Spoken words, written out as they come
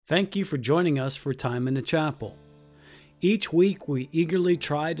Thank you for joining us for Time in the Chapel. Each week we eagerly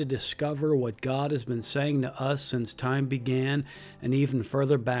try to discover what God has been saying to us since time began and even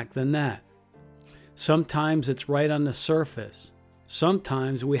further back than that. Sometimes it's right on the surface.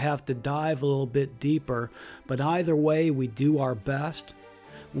 Sometimes we have to dive a little bit deeper, but either way we do our best.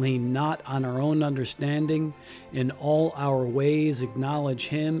 Lean not on our own understanding. In all our ways acknowledge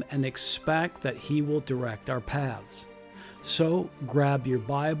Him and expect that He will direct our paths. So grab your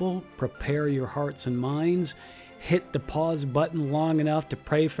Bible, prepare your hearts and minds, hit the pause button long enough to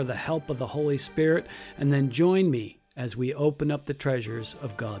pray for the help of the Holy Spirit, and then join me as we open up the treasures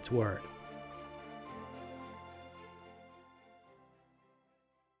of God's Word.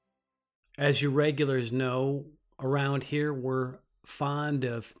 As you regulars know, around here we're fond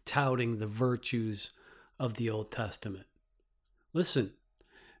of touting the virtues of the Old Testament. Listen,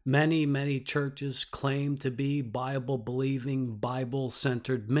 many churches claim to be Bible-believing,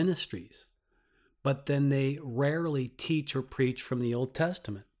 Bible-centered ministries, but then they rarely teach or preach from the Old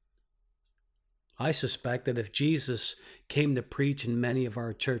Testament. I suspect that if Jesus came to preach in many of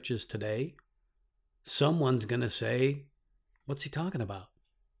our churches today, someone's going to say, "What's he talking about?"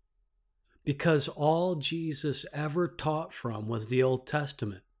 Because all Jesus ever taught from was the Old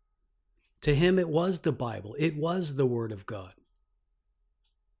Testament. To him, it was the Bible. It was the Word of God.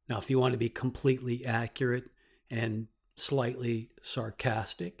 Now, if you want to be completely accurate and slightly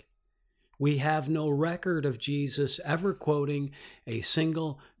sarcastic, we have no record of Jesus ever quoting a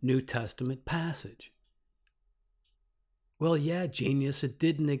single New Testament passage. Well, yeah, genius, it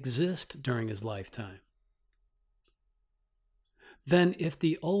didn't exist during his lifetime. Then, if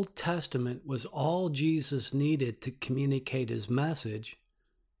the Old Testament was all Jesus needed to communicate his message,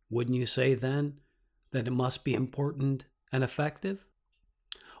 wouldn't you say then that it must be important and effective?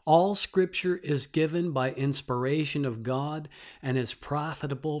 All Scripture is given by inspiration of God and is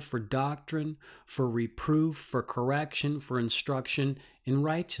profitable for doctrine, for reproof, for correction, for instruction in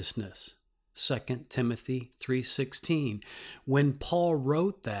righteousness. 2 Timothy 3:16. When Paul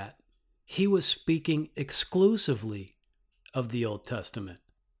wrote that, he was speaking exclusively of the Old Testament.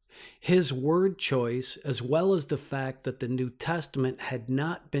 His word choice, as well as the fact that the New Testament had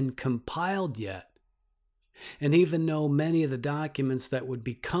not been compiled yet, and even though many of the documents that would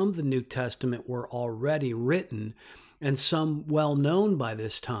become the New Testament were already written, and some well known by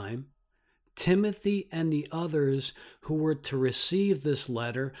this time, Timothy and the others who were to receive this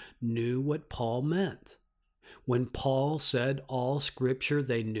letter knew what Paul meant. When Paul said all Scripture,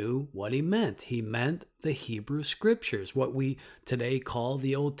 they knew what he meant. He meant the Hebrew Scriptures, what we today call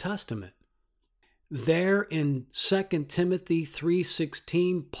the Old Testament. There in 2 Timothy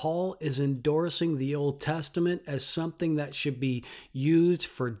 3:16, Paul is endorsing the Old Testament as something that should be used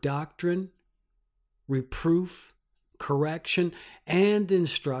for doctrine, reproof, correction, and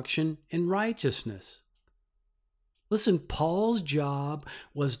instruction in righteousness. Listen, Paul's job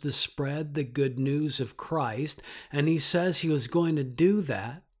was to spread the good news of Christ, and he says he was going to do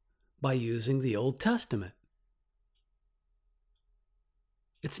that by using the Old Testament.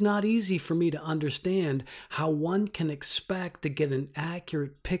 It's not easy for me to understand how one can expect to get an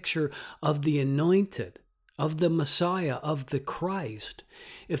accurate picture of the anointed, of the Messiah, of the Christ,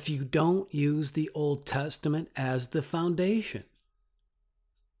 if you don't use the Old Testament as the foundation.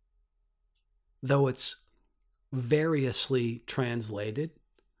 Though it's variously translated,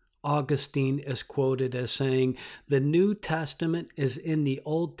 Augustine is quoted as saying, "The New Testament is in the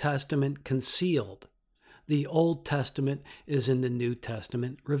Old Testament concealed. The Old Testament is in the New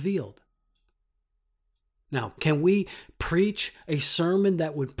Testament revealed." Now, can we preach a sermon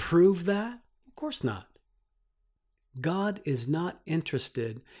that would prove that? Of course not. God is not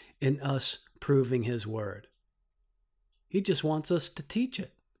interested in us proving His Word. He just wants us to teach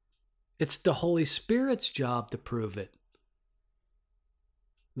it. It's the Holy Spirit's job to prove it.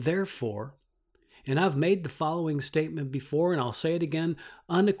 Therefore, and I've made the following statement before, and I'll say it again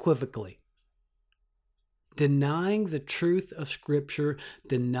unequivocally, denying the truth of Scripture,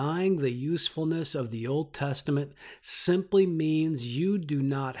 denying the usefulness of the Old Testament simply means you do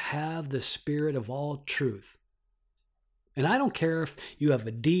not have the Spirit of all truth. And I don't care if you have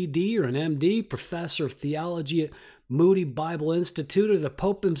a DD or an MD, professor of theology at Moody Bible Institute, or the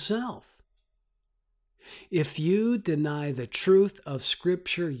Pope himself. If you deny the truth of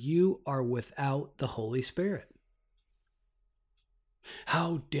Scripture, you are without the Holy Spirit.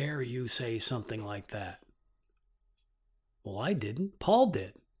 How dare you say something like that? Well, I didn't. Paul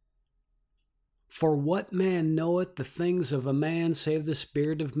did. For what man knoweth the things of a man save the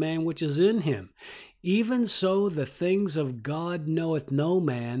spirit of man which is in him? Even so the things of God knoweth no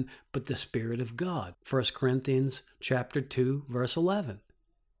man but the Spirit of God. 1 Corinthians chapter 2, verse 11.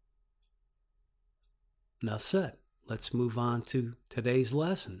 enough said. Let's move on to today's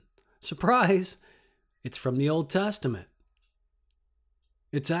lesson. Surprise! It's from the Old Testament.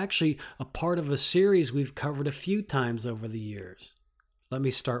 It's actually a part of a series we've covered a few times over the years. Let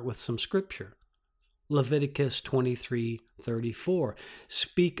me start with some scripture. Leviticus 23:34.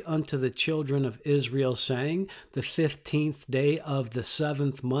 Speak unto the children of Israel, saying, the 15th day of the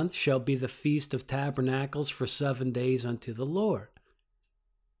 7th month shall be the Feast of Tabernacles for 7 days unto the Lord.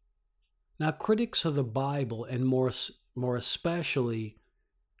 Now, critics of the Bible, and more especially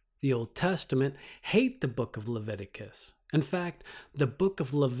the Old Testament, hate the book of Leviticus. In fact, the book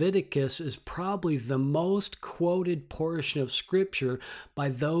of Leviticus is probably the most quoted portion of Scripture by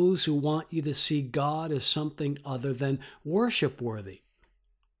those who want you to see God as something other than worship-worthy.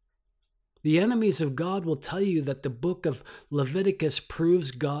 The enemies of God will tell you that the book of Leviticus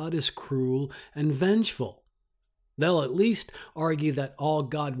proves God is cruel and vengeful. They'll at least argue that all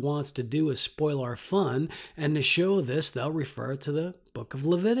God wants to do is spoil our fun, and to show this, they'll refer to the book of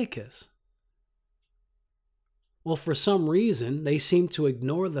Leviticus. Well, for some reason, they seem to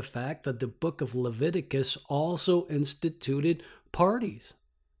ignore the fact that the book of Leviticus also instituted parties.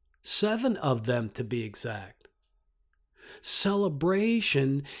 7 of them, to be exact.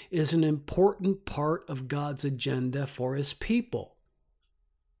 Celebration is an important part of God's agenda for His people.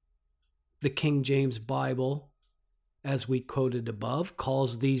 The King James Bible, as we quoted above,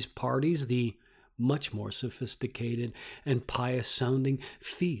 calls these parties the much more sophisticated and pious-sounding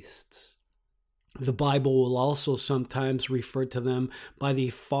feasts. The Bible will also sometimes refer to them by the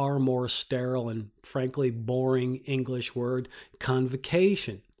far more sterile and frankly boring English word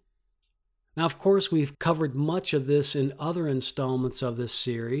convocation. Now, of course, we've covered much of this in other installments of this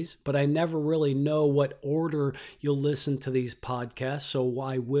series, but I never really know what order you'll listen to these podcasts, so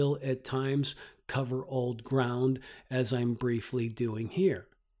I will at times cover old ground, as I'm briefly doing here.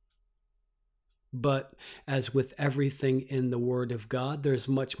 But as with everything in the Word of God, there's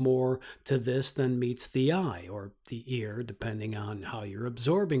much more to this than meets the eye or the ear, depending on how you're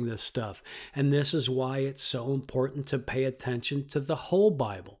absorbing this stuff. And this is why it's so important to pay attention to the whole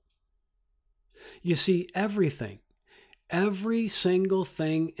Bible. You see, every single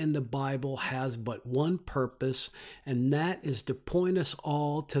thing in the Bible has but one purpose, and that is to point us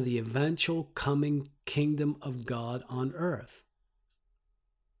all to the eventual coming kingdom of God on earth.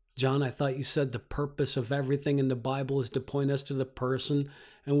 John, I thought you said the purpose of everything in the Bible is to point us to the person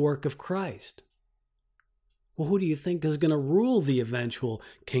and work of Christ. Well, who do you think is going to rule the eventual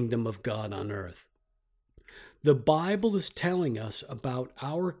kingdom of God on earth? The Bible is telling us about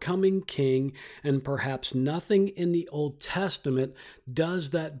our coming King, and perhaps nothing in the Old Testament does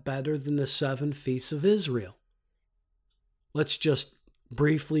that better than the 7 feasts of Israel. Let's just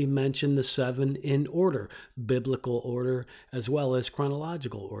briefly mention the 7 in order, biblical order as well as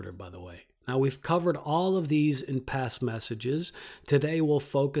chronological order, by the way. Now, we've covered all of these in past messages. Today we'll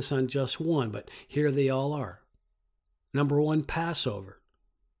focus on just one, but here they all are. Number 1, Passover.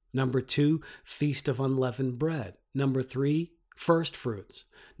 Number 2, Feast of Unleavened Bread. Number 3, First Fruits.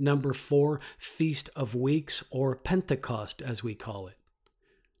 Number 4, Feast of Weeks, or Pentecost as we call it.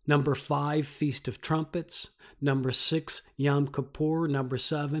 Number 5, Feast of Trumpets. Number 6, Yom Kippur. Number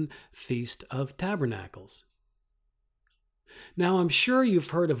 7, Feast of Tabernacles. Now, I'm sure you've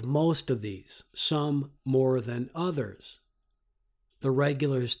heard of most of these, some more than others. The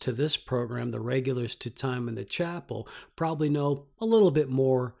regulars to this program, the regulars to Time in the Chapel, probably know a little bit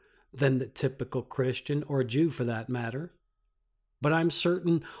more than the typical Christian, or Jew for that matter. But I'm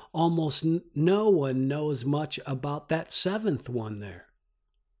certain almost no one knows much about that 7th one there,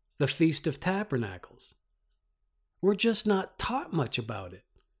 the Feast of Tabernacles. We're just not taught much about it.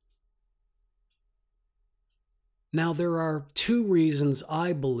 Now, there are 2 reasons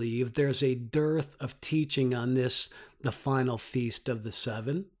I believe there's a dearth of teaching on this, the final feast of the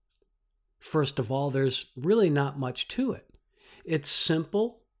 7. First of all, there's really not much to it. It's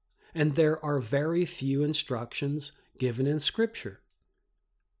simple, and there are very few instructions given in Scripture.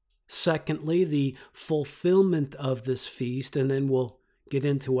 Secondly, the fulfillment of this feast, and then we'll get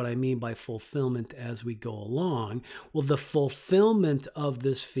into what I mean by fulfillment as we go along. Well, the fulfillment of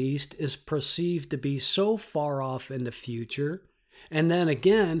this feast is perceived to be so far off in the future. And then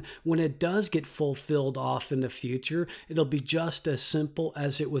again, when it does get fulfilled off in the future, it'll be just as simple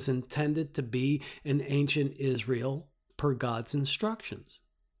as it was intended to be in ancient Israel per God's instructions.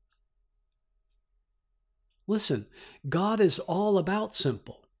 Listen, God is all about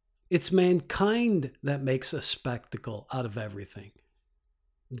simple. It's mankind that makes a spectacle out of everything.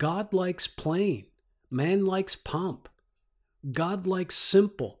 God likes plain. Man likes pomp. God likes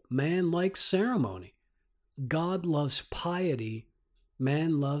simple. Man likes ceremony. God loves piety.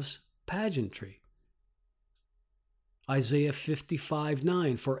 Man loves pageantry. Isaiah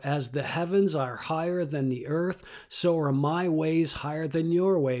 55:9, for as the heavens are higher than the earth, so are my ways higher than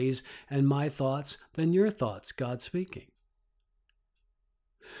your ways, and my thoughts than your thoughts. God speaking.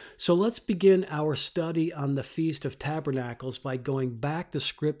 So let's begin our study on the Feast of Tabernacles by going back to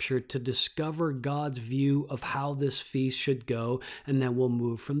Scripture to discover God's view of how this feast should go, and then we'll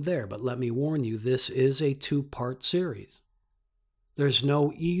move from there. But let me warn you, this is a two-part series. There's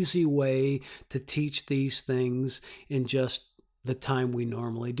no easy way to teach these things in just the time we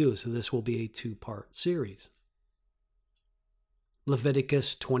normally do. So this will be a two-part series.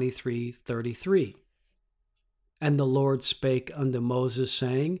 Leviticus 23:33. And the Lord spake unto Moses,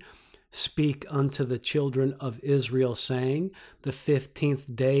 saying, Speak unto the children of Israel, saying, The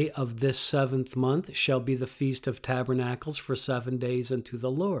 15th day of this 7th month shall be the Feast of Tabernacles for 7 days unto the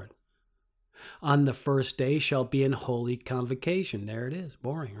Lord. On the first day shall be an holy convocation. There it is.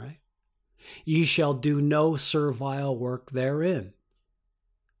 Boring, right? Ye shall do no servile work therein.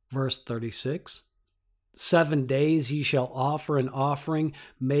 Verse 36. 7 days ye shall offer an offering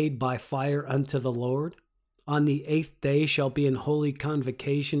made by fire unto the Lord. On the 8th day shall be an holy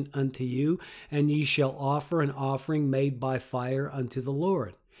convocation unto you, and ye shall offer an offering made by fire unto the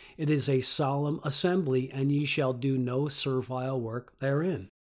Lord. It is a solemn assembly, and ye shall do no servile work therein.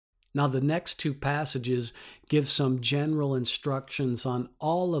 Now the next two passages give some general instructions on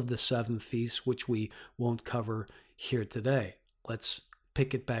all of the 7 feasts, which we won't cover here today. Let's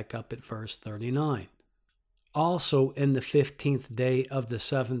pick it back up at verse 39. Also in the 15th day of the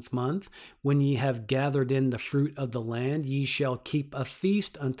 7th month, when ye have gathered in the fruit of the land, ye shall keep a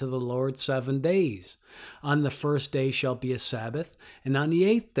feast unto the Lord 7 days. On the first day shall be a Sabbath, and on the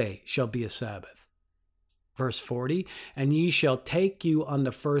 8th day shall be a Sabbath. Verse 40, and ye shall take you on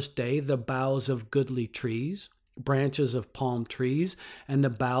the first day the boughs of goodly trees, branches of palm trees, and the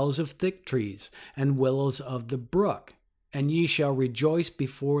boughs of thick trees, and willows of the brook. And ye shall rejoice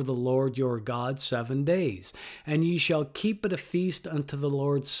before the Lord your God 7 days. And ye shall keep it a feast unto the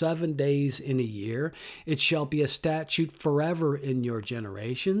Lord 7 days in a year. It shall be a statute forever in your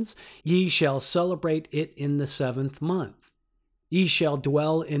generations. Ye shall celebrate it in the 7th month. Ye shall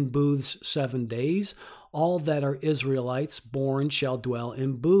dwell in booths 7 days. All that are Israelites born shall dwell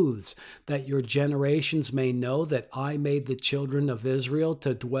in booths, that your generations may know that I made the children of Israel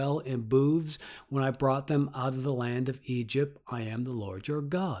to dwell in booths when I brought them out of the land of Egypt. I am the Lord your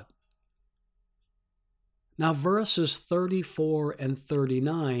God. Now verses 34 and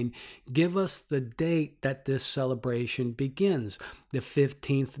 39 give us the date that this celebration begins, the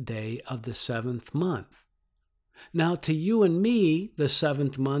 15th day of the 7th month. Now to you and me, the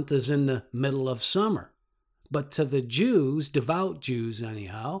 7th month is in the middle of summer. But to the Jews, devout Jews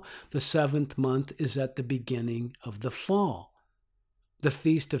anyhow, the 7th month is at the beginning of the fall. The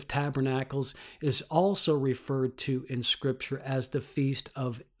Feast of Tabernacles is also referred to in Scripture as the Feast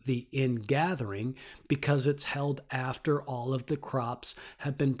of the Ingathering because it's held after all of the crops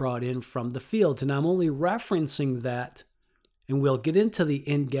have been brought in from the fields. And I'm only referencing that, and we'll get into the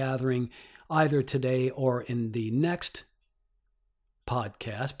ingathering either today or in the next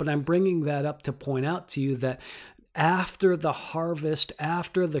podcast, but I'm bringing that up to point out to you that after the harvest,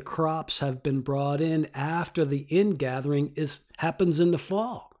 after the crops have been brought in, after the ingathering happens in the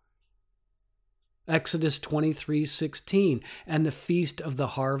fall. Exodus 23:16, and the feast of the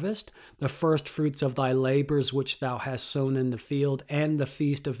harvest, the first fruits of thy labors which thou hast sown in the field, and the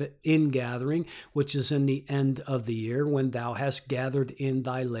feast of ingathering, which is in the end of the year, when thou hast gathered in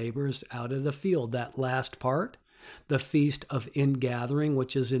thy labors out of the field. That last part, the feast of ingathering,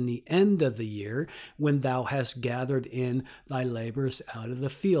 which is in the end of the year, when thou hast gathered in thy labors out of the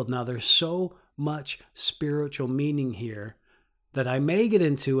field. Now, there's so much spiritual meaning here that I may get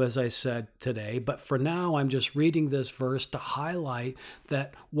into, as I said today, but for now, I'm just reading this verse to highlight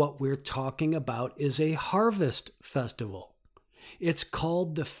that what we're talking about is a harvest festival. It's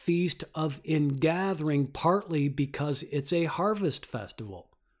called the Feast of Ingathering partly because it's a harvest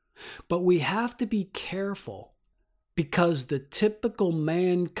festival. But we have to be careful because the typical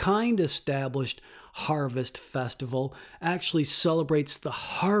mankind established harvest festival actually celebrates the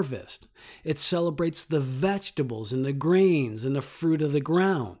harvest. It celebrates the vegetables and the grains and the fruit of the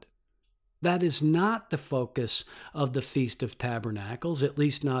ground. That is not the focus of the Feast of Tabernacles, at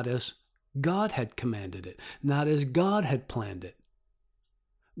least not as God had commanded it, not as God had planned it.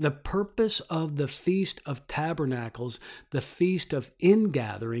 The purpose of the Feast of Tabernacles, the Feast of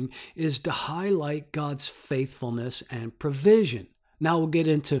Ingathering, is to highlight God's faithfulness and provision. Now we'll get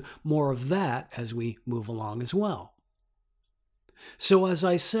into more of that as we move along as well. So, as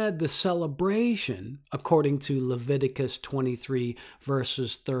I said, the celebration, according to Leviticus 23,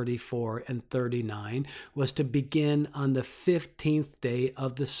 verses 34 and 39, was to begin on the 15th day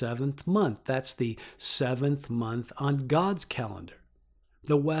of the seventh month. That's the seventh month on God's calendar.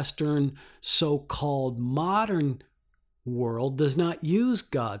 The Western so-called modern world does not use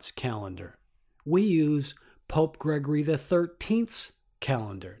God's calendar. We use Pope Gregory XIII's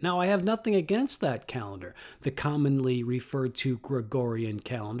calendar. Now, I have nothing against that calendar, the commonly referred to Gregorian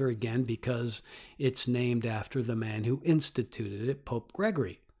calendar, again, because it's named after the man who instituted it, Pope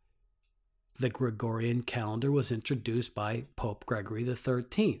Gregory. The Gregorian calendar was introduced by Pope Gregory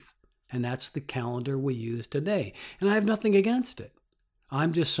XIII, and that's the calendar we use today. And I have nothing against it.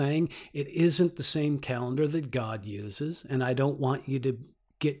 I'm just saying it isn't the same calendar that God uses, and I don't want you to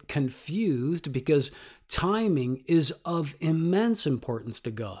get confused because timing is of immense importance to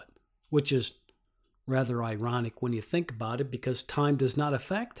God, which is rather ironic when you think about it because time does not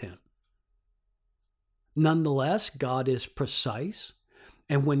affect him. Nonetheless, God is precise,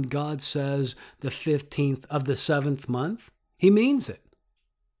 and when God says the 15th of the seventh month, he means it.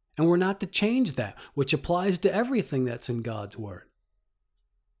 And we're not to change that, which applies to everything that's in God's word.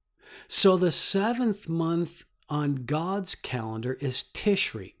 So the seventh month on God's calendar is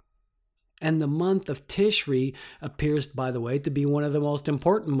Tishri. And the month of Tishri appears, by the way, to be one of the most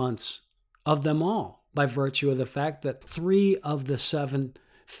important months of them all, by virtue of the fact that 3 of the 7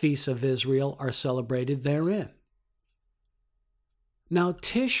 feasts of Israel are celebrated therein. Now,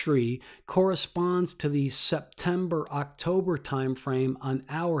 Tishri corresponds to the September-October timeframe on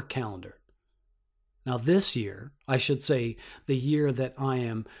our calendar. Now, this year, I should say the year that I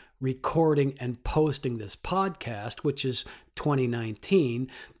am recording and posting this podcast, which is 2019,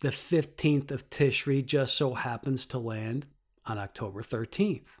 the 15th of Tishri just so happens to land on October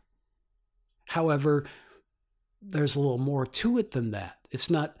 13th. However, there's a little more to it than that. It's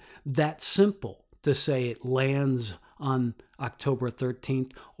not that simple to say it lands on October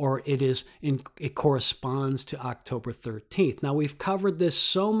 13th or it corresponds to October 13th. Now, we've covered this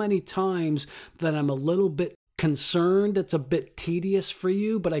so many times that I'm a little bit concerned it's a bit tedious for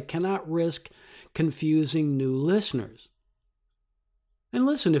you, but I cannot risk confusing new listeners. And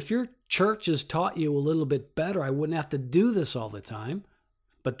listen, if your church has taught you a little bit better, I wouldn't have to do this all the time.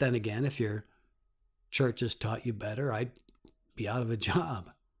 But then again, if your church has taught you better, I'd be out of a job.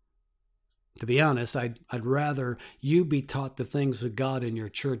 To be honest, I'd rather you be taught the things of God in your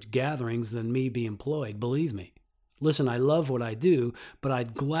church gatherings than me be employed, believe me. Listen, I love what I do, but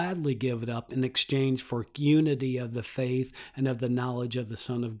I'd gladly give it up in exchange for unity of the faith and of the knowledge of the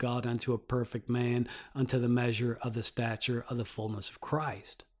Son of God unto a perfect man, unto the measure of the stature of the fullness of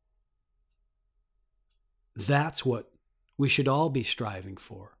Christ. That's what we should all be striving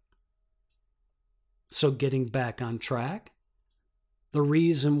for. So getting back on track, the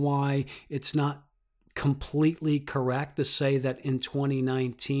reason why it's not completely correct to say that in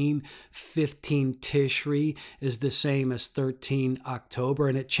 2019, 15 Tishri is the same as 13 October,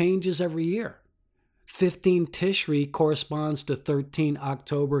 and it changes every year. 15 Tishri corresponds to 13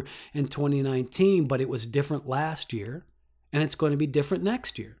 October in 2019, but it was different last year, and it's going to be different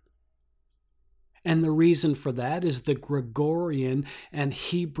next year. And the reason for that is the Gregorian and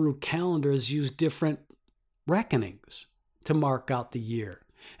Hebrew calendars use different reckonings to mark out the year,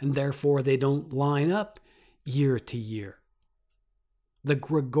 and therefore they don't line up year to year. The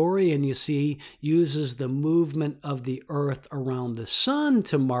Gregorian, you see, uses the movement of the earth around the sun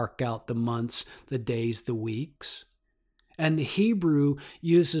to mark out the months, the days, the weeks. And the Hebrew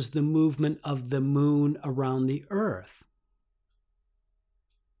uses the movement of the moon around the earth.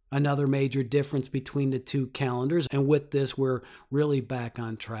 Another major difference between the two calendars, and with this we're really back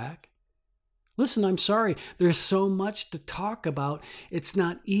on track. Listen, I'm sorry, there's so much to talk about. It's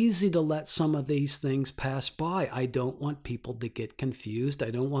not easy to let some of these things pass by. I don't want people to get confused. I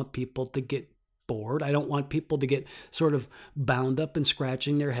don't want people to get bored. I don't want people to get sort of bound up and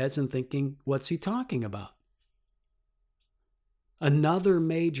scratching their heads and thinking, what's he talking about? Another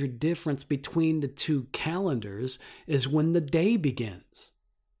major difference between the two calendars is when the day begins.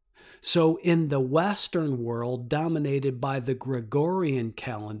 So in the Western world, dominated by the Gregorian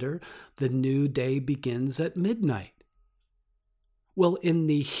calendar, the new day begins at midnight. Well, in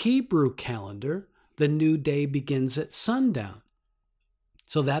the Hebrew calendar, the new day begins at sundown.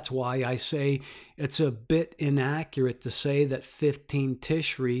 So that's why I say it's a bit inaccurate to say that 15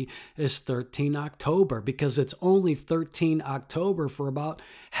 Tishri is 13 October, because it's only 13 October for about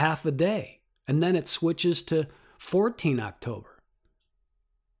half a day, and then it switches to 14 October.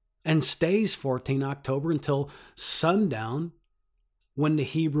 And stays 14 October until sundown, when the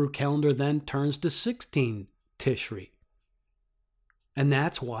Hebrew calendar then turns to 16 Tishri. And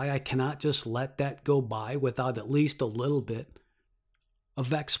that's why I cannot just let that go by without at least a little bit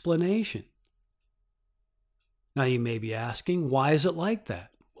of explanation. Now you may be asking, why is it like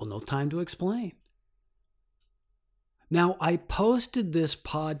that? Well, no time to explain. Now, I posted this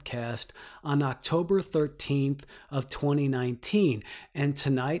podcast on October 13th of 2019, and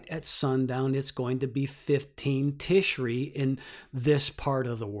tonight at sundown, it's going to be 15 Tishri in this part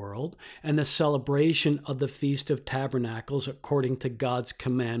of the world, and the celebration of the Feast of Tabernacles, according to God's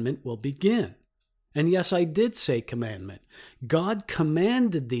commandment, will begin. And yes, I did say commandment. God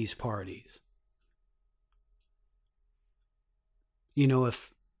commanded these parties. You know,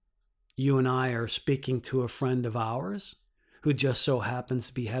 if you and I are speaking to a friend of ours who just so happens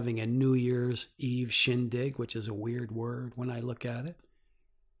to be having a New Year's Eve shindig, which is a weird word when I look at it,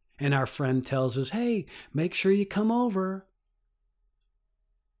 and our friend tells us, hey, make sure you come over.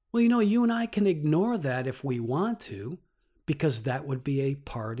 Well, you know, you and I can ignore that if we want to, because that would be a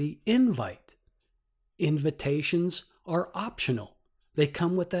party invite. Invitations are optional. They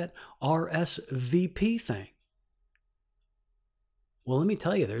come with that RSVP thing. Well, let me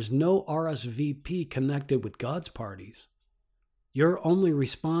tell you, there's no RSVP connected with God's parties. Your only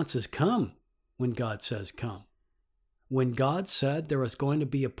response is come when God says come. When God said there was going to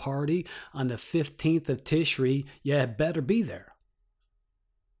be a party on the 15th of Tishri, you had better be there.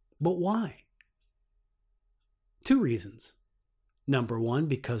 But why? 2 reasons. Number 1,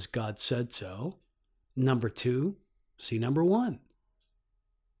 because God said so. Number 2, see number 1.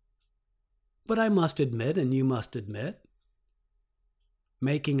 But I must admit, and you must admit,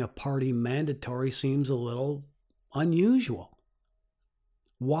 making a party mandatory seems a little unusual.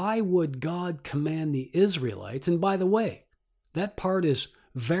 Why would God command the Israelites? And by the way, that part is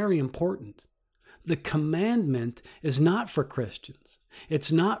very important. The commandment is not for Christians.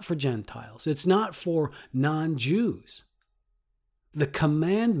 It's not for Gentiles. It's not for non-Jews. The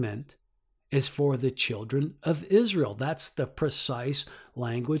commandment is for the children of Israel. That's the precise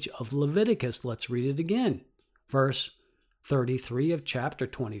language of Leviticus. Let's read it again. Verse 33 of chapter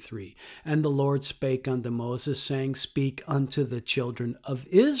 23. And the Lord spake unto Moses, saying, speak unto the children of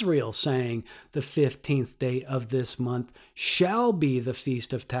Israel, saying, the 15th day of this month shall be the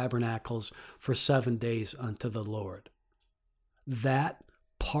Feast of Tabernacles for 7 days unto the Lord. That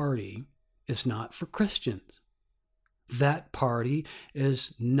party is not for Christians. That party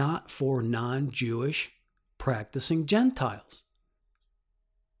is not for non-Jewish practicing Gentiles.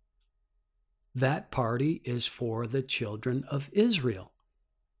 That party is for the children of Israel.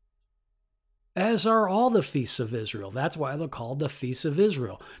 As are all the feasts of Israel. That's why they're called the feasts of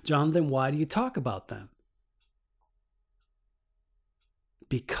Israel. John, then why do you talk about them?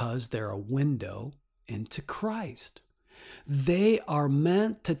 Because they're a window into Christ. They are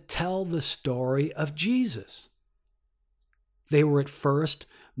meant to tell the story of Jesus. They were at first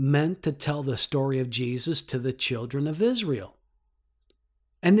meant to tell the story of Jesus to the children of Israel.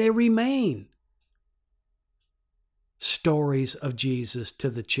 And they remain stories of Jesus to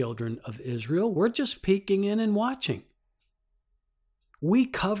the children of Israel. We're just peeking in and watching. We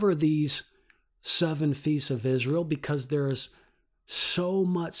cover these 7 feasts of Israel because there is so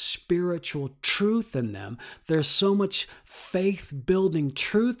much spiritual truth in them. There's so much faith-building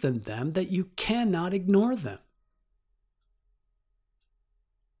truth in them that you cannot ignore them.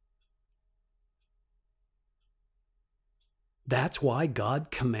 That's why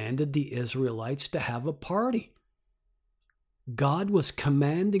God commanded the Israelites to have a party. God was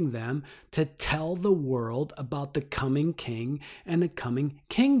commanding them to tell the world about the coming king and the coming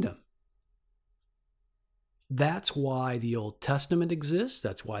kingdom. That's why the Old Testament exists.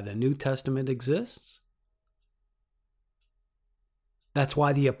 That's why the New Testament exists. That's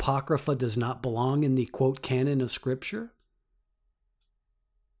why the Apocrypha does not belong in the, quote, canon of Scripture.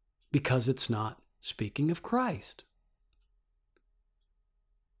 Because it's not speaking of Christ.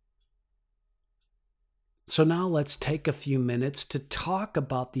 So now let's take a few minutes to talk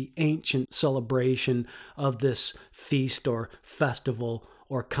about the ancient celebration of this feast or festival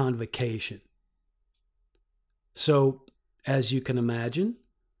or convocation. So, as you can imagine,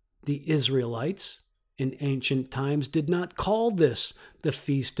 the Israelites in ancient times did not call this the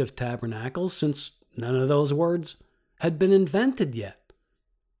Feast of Tabernacles, since none of those words had been invented yet.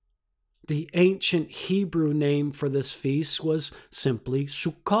 The ancient Hebrew name for this feast was simply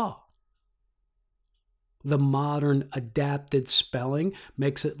Sukkah. The modern adapted spelling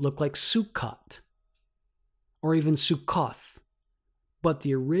makes it look like Sukkot or even Sukkoth, but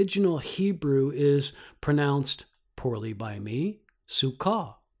the original Hebrew is pronounced poorly by me,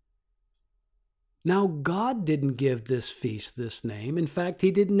 Sukkah. Now, God didn't give this feast this name. In fact, He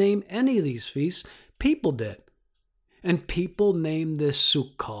didn't name any of these feasts. People did. And people name this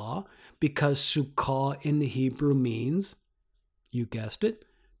Sukkah because Sukkah in the Hebrew means, you guessed it,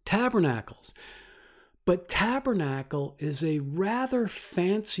 tabernacles. But tabernacle is a rather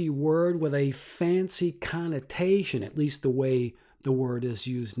fancy word with a fancy connotation, at least the way the word is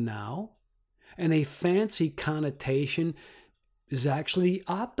used now. And a fancy connotation is actually the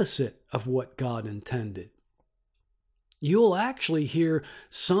opposite of what God intended. You'll actually hear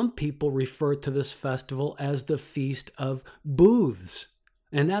some people refer to this festival as the Feast of Booths.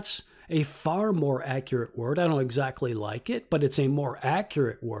 And that's a far more accurate word. I don't exactly like it, but it's a more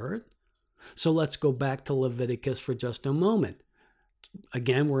accurate word. So let's go back to Leviticus for just a moment.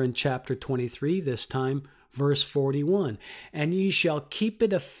 Again, we're in chapter 23, this time verse 41. And ye shall keep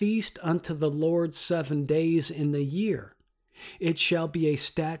it a feast unto the Lord 7 days in the year. It shall be a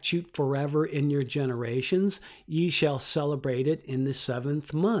statute forever in your generations. Ye shall celebrate it in the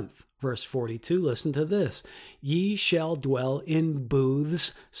 7th month. Verse 42, listen to this. Ye shall dwell in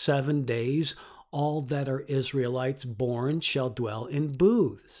booths 7 days. All that are Israelites born shall dwell in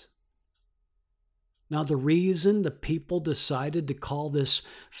booths. Now, the reason the people decided to call this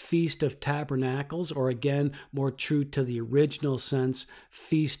Feast of Tabernacles, or again, more true to the original sense,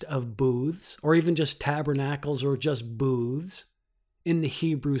 Feast of Booths, or even just tabernacles or just booths, in the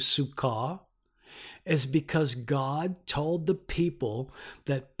Hebrew Sukkah, is because God told the people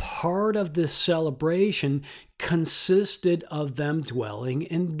that part of this celebration consisted of them dwelling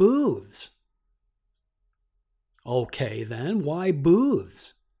in booths. Okay, then, why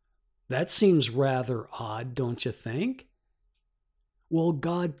booths? That seems rather odd, don't you think? Well,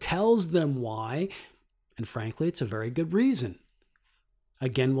 God tells them why, and frankly, it's a very good reason.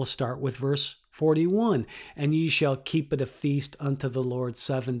 Again, we'll start with verse 41. And ye shall keep it a feast unto the Lord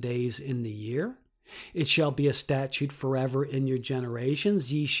 7 days in the year. It shall be a statute forever in your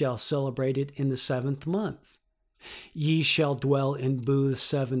generations. Ye shall celebrate it in the 7th month. Ye shall dwell in booths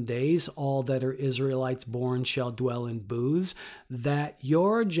 7 days. All that are Israelites born shall dwell in booths, that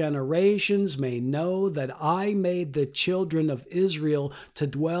your generations may know that I made the children of Israel to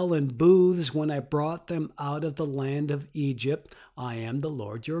dwell in booths when I brought them out of the land of Egypt. I am the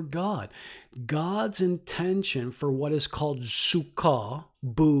Lord your God. God's intention for what is called Sukkah,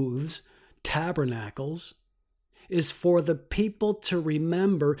 booths, tabernacles, is for the people to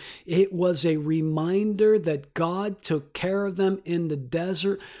remember it was a reminder that God took care of them in the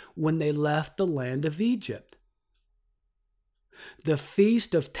desert when they left the land of Egypt. The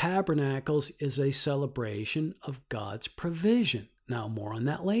Feast of Tabernacles is a celebration of God's provision. Now, more on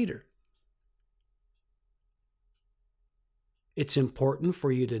that later. It's important for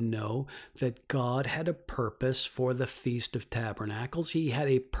you to know that God had a purpose for the Feast of Tabernacles. He had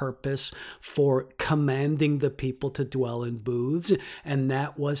a purpose for commanding the people to dwell in booths, and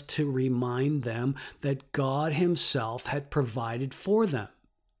that was to remind them that God Himself had provided for them.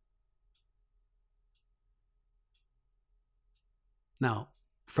 Now,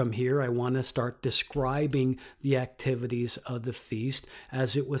 from here, I want to start describing the activities of the feast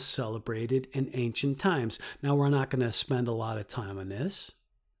as it was celebrated in ancient times. Now, we're not going to spend a lot of time on this.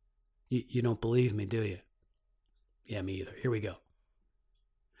 You don't believe me, do you? Yeah, me either. Here we go.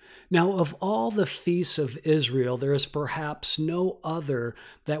 Now, of all the feasts of Israel, there is perhaps no other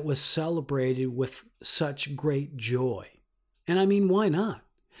that was celebrated with such great joy. And I mean, why not?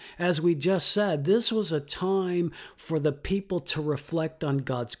 As we just said, this was a time for the people to reflect on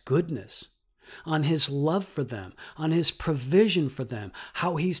God's goodness, on His love for them, on His provision for them,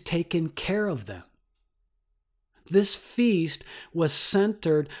 how He's taken care of them. This feast was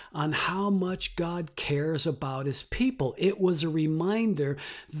centered on how much God cares about His people. It was a reminder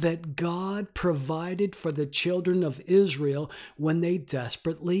that God provided for the children of Israel when they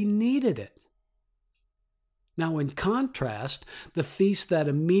desperately needed it. Now, in contrast, the feast that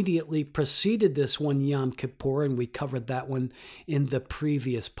immediately preceded this one, Yom Kippur, and we covered that one in the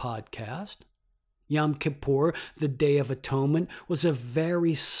previous podcast. Yom Kippur, the Day of Atonement, was a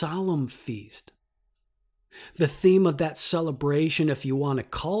very solemn feast. The theme of that celebration, if you want to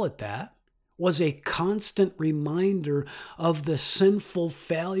call it that, was a constant reminder of the sinful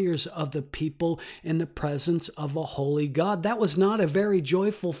failures of the people in the presence of a holy God. That was not a very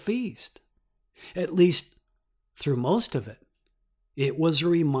joyful feast, at least through most of it. It was a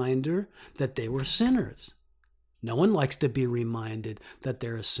reminder that they were sinners. No one likes to be reminded that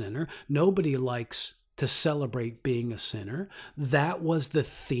they're a sinner. Nobody likes to celebrate being a sinner. That was the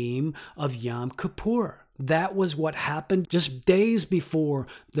theme of Yom Kippur. That was what happened just days before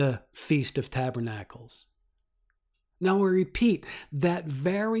the Feast of Tabernacles. Now I repeat, that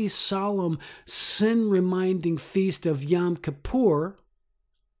very solemn sin-reminding feast of Yom Kippur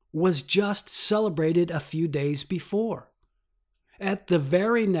was just celebrated a few days before. At the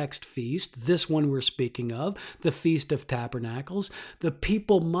very next feast, this one we're speaking of, the Feast of Tabernacles, the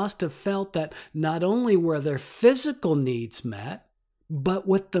people must have felt that not only were their physical needs met, but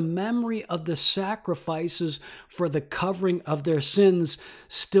with the memory of the sacrifices for the covering of their sins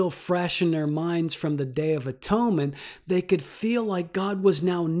still fresh in their minds from the Day of Atonement, they could feel like God was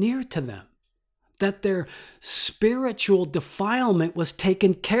now near to them, that their spiritual defilement was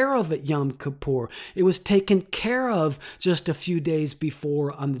taken care of at Yom Kippur. It was taken care of just a few days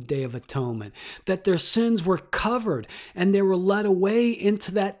before on the Day of Atonement, that their sins were covered and they were led away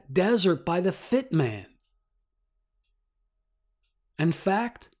into that desert by the fit man. In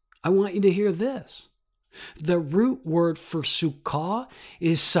fact, I want you to hear this. The root word for sukkah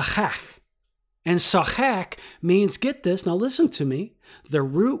is sahach. And sahach means, get this, now listen to me, the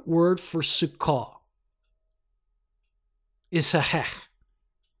root word for sukkah is sahach.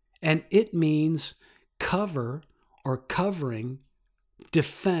 And it means cover or covering,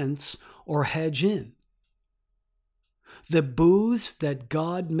 defense or hedge in. The booths that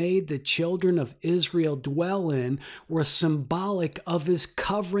God made the children of Israel dwell in were symbolic of his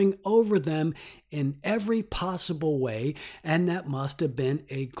covering over them in every possible way, and that must have been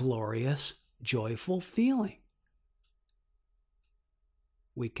a glorious, joyful feeling.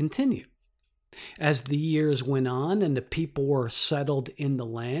 We continue. As the years went on and the people were settled in the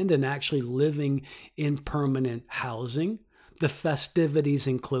land and actually living in permanent housing, the festivities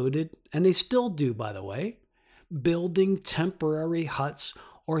included, and they still do, by the way, building temporary huts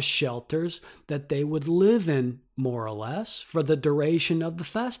or shelters that they would live in, more or less, for the duration of the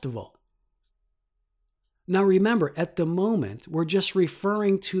festival. Now remember, at the moment, we're just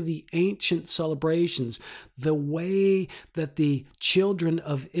referring to the ancient celebrations, the way that the children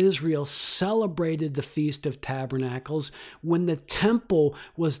of Israel celebrated the Feast of Tabernacles when the temple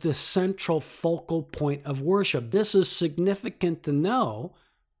was the central focal point of worship. This is significant to know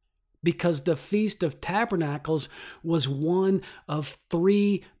because the Feast of Tabernacles was one of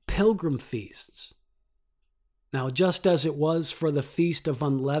 3 pilgrim feasts. Now, just as it was for the Feast of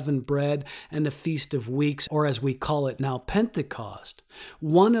Unleavened Bread and the Feast of Weeks, or as we call it now, Pentecost,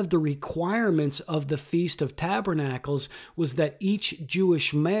 one of the requirements of the Feast of Tabernacles was that each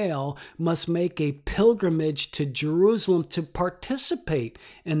Jewish male must make a pilgrimage to Jerusalem to participate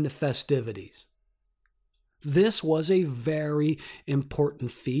in the festivities. This was a very important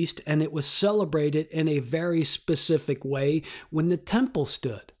feast, and it was celebrated in a very specific way when the temple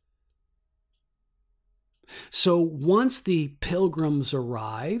stood. So once the pilgrims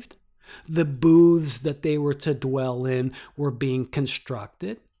arrived, the booths that they were to dwell in were being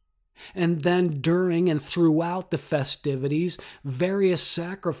constructed. And then during and throughout the festivities, various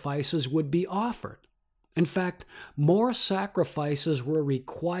sacrifices would be offered. In fact, more sacrifices were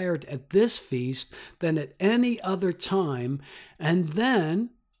required at this feast than at any other time. And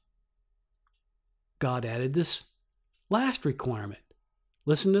then God added this last requirement.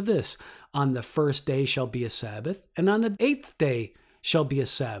 Listen to this. On the first day shall be a Sabbath, and on the 8th day shall be a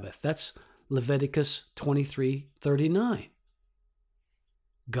Sabbath. That's Leviticus 23:39.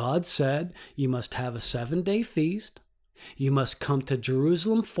 God said you must have a 7-day feast. You must come to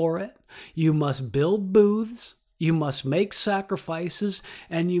Jerusalem for it. You must build booths. You must make sacrifices,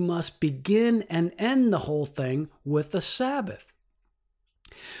 and you must begin and end the whole thing with a Sabbath.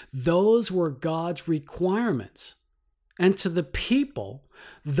 Those were God's requirements. And to the people,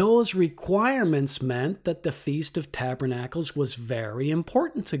 those requirements meant that the Feast of Tabernacles was very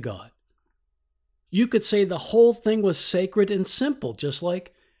important to God. You could say the whole thing was sacred and simple, just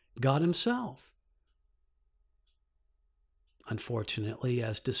like God himself. Unfortunately,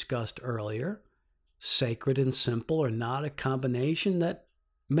 as discussed earlier, sacred and simple are not a combination that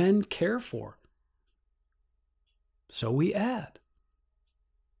men care for. So we add.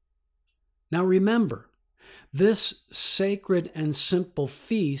 Now remember, this sacred and simple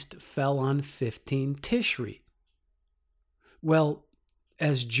feast fell on 15 Tishri. Well,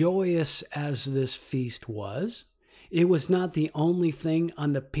 as joyous as this feast was, it was not the only thing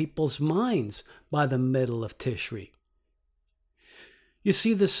on the people's minds by the middle of Tishri. You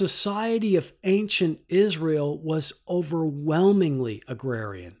see, the society of ancient Israel was overwhelmingly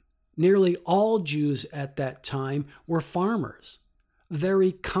agrarian. Nearly all Jews at that time were farmers. Their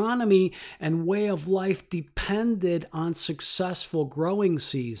economy and way of life depended on successful growing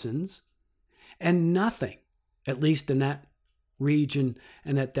seasons, and nothing, at least in that region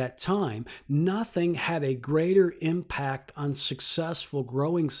and at that time, nothing had a greater impact on successful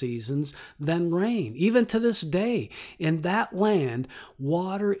growing seasons than rain. Even to this day, in that land,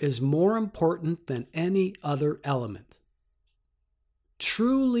 water is more important than any other element.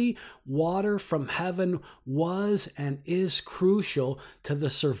 Truly, water from heaven was and is crucial to the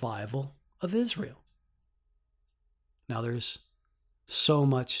survival of Israel. Now, there's so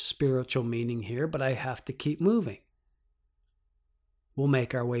much spiritual meaning here, but I have to keep moving. We'll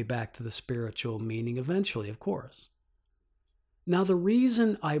make our way back to the spiritual meaning eventually, of course. Now, the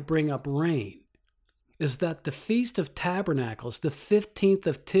reason I bring up rain is that the Feast of Tabernacles, the 15th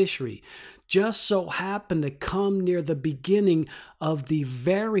of Tishri, just so happened to come near the beginning of the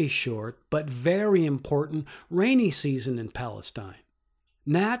very short but very important rainy season in Palestine.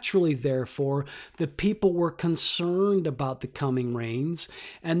 Naturally, therefore, the people were concerned about the coming rains,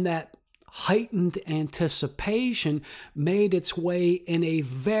 and that heightened anticipation made its way in a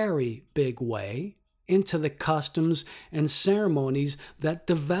very big way into the customs and ceremonies that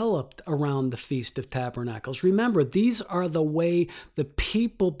developed around the Feast of Tabernacles. Remember, these are the way the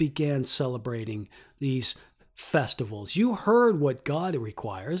people began celebrating these festivals. You heard what God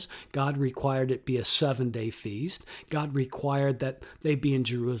requires. God required it be a 7-day feast. God required that they be in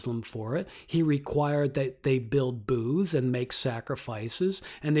Jerusalem for it. He required that they build booths and make sacrifices,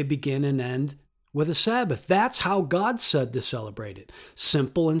 and they begin and end with a Sabbath. That's how God said to celebrate it.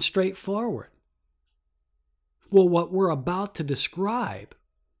 Simple and straightforward. Well, what we're about to describe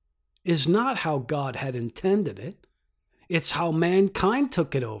is not how God had intended it. It's how mankind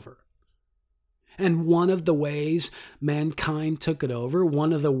took it over. And one of the ways mankind took it over,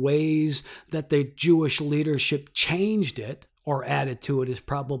 one of the ways that the Jewish leadership changed it or added to it is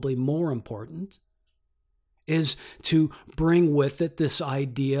probably more important, is to bring with it this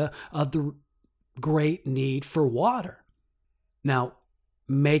idea of the great need for water. Now,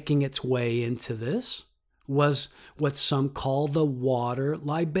 making its way into this was what some call the water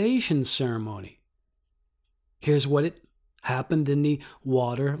libation ceremony. Here's what it happened in the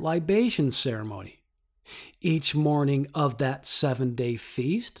water libation ceremony. Each morning of that 7-day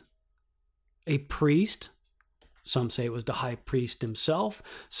feast, a priest, some say it was the high priest himself,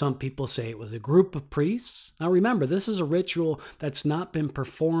 some people say it was a group of priests. Now remember, this is a ritual that's not been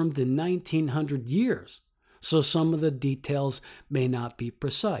performed in 1900 years, so some of the details may not be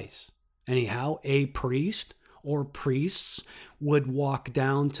precise. Anyhow, a priest or priests would walk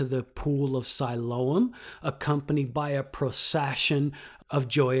down to the pool of Siloam, accompanied by a procession of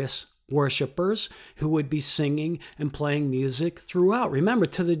joyous worshipers who would be singing and playing music throughout. Remember,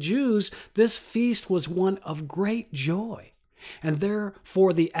 to the Jews, this feast was one of great joy, and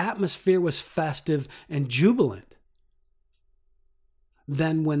therefore the atmosphere was festive and jubilant.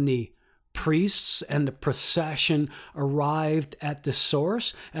 Then when the priests and the procession arrived at the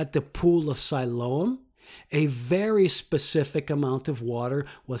source, at the pool of Siloam, a very specific amount of water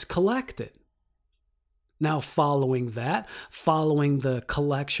was collected. Now, following the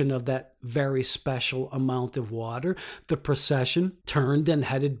collection of that very special amount of water, the procession turned and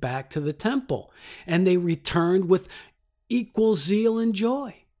headed back to the temple, and they returned with equal zeal and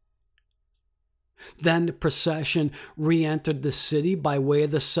joy. Then the procession re-entered the city by way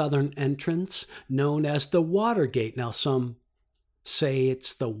of the southern entrance, known as the Water Gate. Now, some say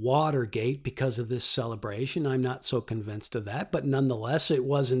it's the Water Gate because of this celebration. I'm not so convinced of that, but nonetheless, it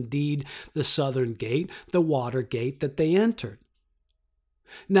was indeed the southern gate, the Water Gate, that they entered.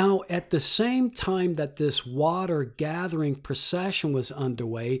 Now, at the same time that this water gathering procession was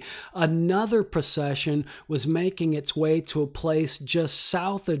underway, another procession was making its way to a place just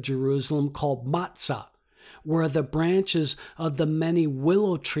south of Jerusalem called Matzah, where the branches of the many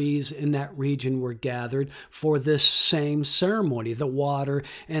willow trees in that region were gathered for this same ceremony. The water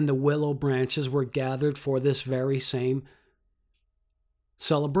and the willow branches were gathered for this very same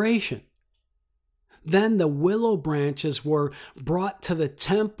celebration. Then the willow branches were brought to the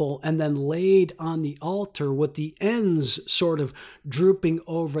temple and then laid on the altar with the ends sort of drooping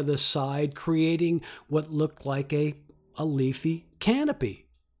over the side, creating what looked like a leafy canopy.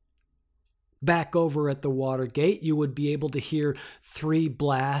 Back over at the Water Gate, you would be able to hear 3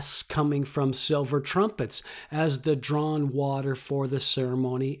 blasts coming from silver trumpets as the drawn water for the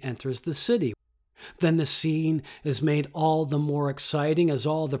ceremony enters the city. Then the scene is made all the more exciting as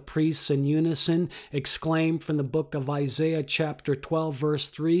all the priests in unison exclaim from the book of Isaiah chapter 12 verse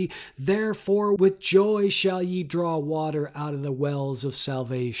 3, "Therefore with joy shall ye draw water out of the wells of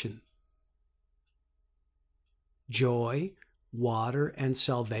salvation." Joy, water, and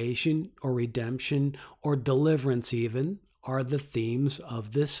salvation or redemption or deliverance even are the themes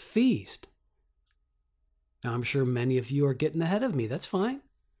of this feast. Now I'm sure many of you are getting ahead of me. That's fine.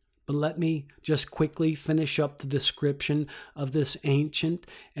 But let me just quickly finish up the description of this ancient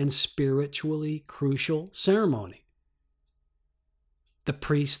and spiritually crucial ceremony. The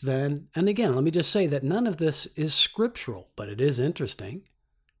priest then, and again, let me just say that none of this is scriptural, but it is interesting.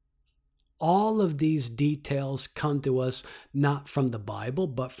 All of these details come to us not from the Bible,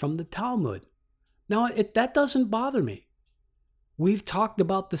 but from the Talmud. Now, that doesn't bother me. We've talked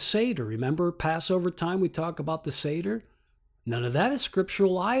about the Seder. Remember Passover time, we talk about the Seder? None of that is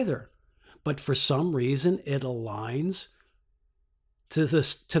scriptural either. But for some reason, it aligns to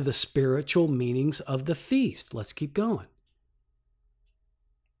the spiritual meanings of the feast. Let's keep going.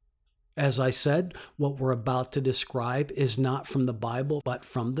 As I said, what we're about to describe is not from the Bible, but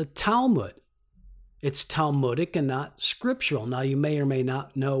from the Talmud. It's Talmudic and not scriptural. Now, you may or may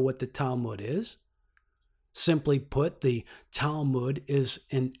not know what the Talmud is. Simply put, the Talmud is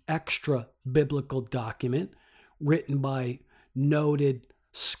an extra biblical document written by noted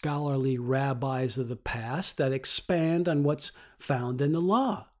scholarly rabbis of the past that expand on what's found in the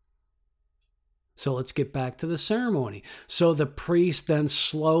law. So let's get back to the ceremony. So the priest then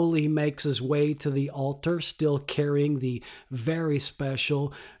slowly makes his way to the altar, still carrying the very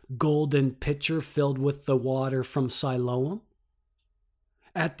special golden pitcher filled with the water from Siloam.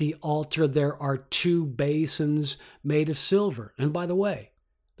 At the altar, there are 2 basins made of silver. And by the way,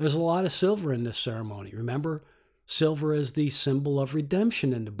 there's a lot of silver in this ceremony. Remember, silver is the symbol of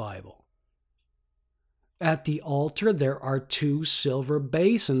redemption in the Bible. At the altar, there are 2 silver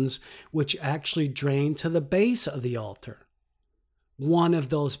basins which actually drain to the base of the altar. One of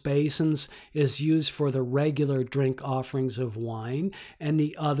those basins is used for the regular drink offerings of wine, and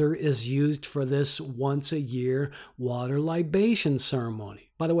the other is used for this once-a-year water libation ceremony.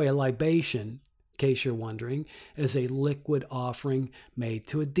 By the way, a libation, in case you're wondering, is a liquid offering made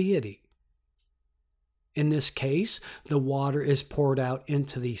to a deity. In this case, the water is poured out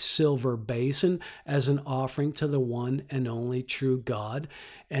into the silver basin as an offering to the one and only true God.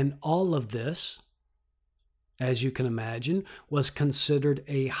 And all of this, as you can imagine, was considered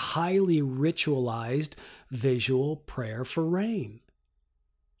a highly ritualized visual prayer for rain.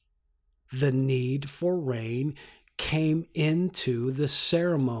 The need for rain came into the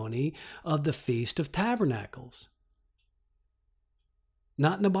ceremony of the Feast of Tabernacles.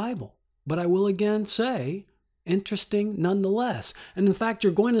 Not in the Bible. But I will again say, interesting nonetheless. And in fact,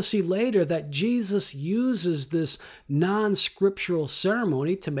 you're going to see later that Jesus uses this non-scriptural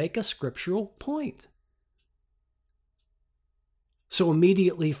ceremony to make a scriptural point. So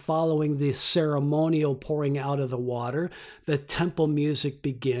immediately following the ceremonial pouring out of the water, the temple music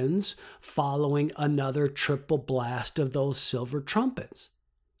begins, following another triple blast of those silver trumpets.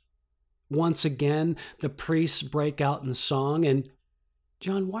 Once again, the priests break out in song, and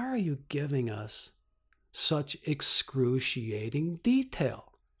John, why are you giving us such excruciating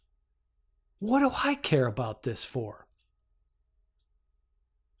detail? What do I care about this for?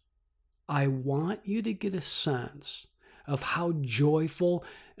 I want you to get a sense of how joyful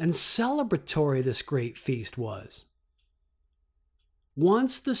and celebratory this great feast was.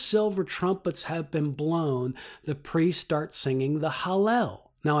 Once the silver trumpets have been blown, the priests start singing the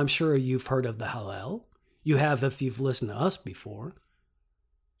Hallel. Now, I'm sure you've heard of the Hallel. You have if you've listened to us before.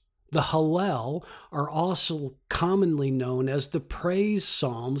 The Hallel are also commonly known as the praise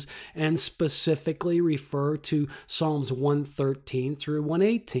psalms and specifically refer to Psalms 113 through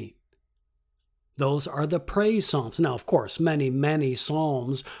 118. Those are the praise psalms. Now, of course, many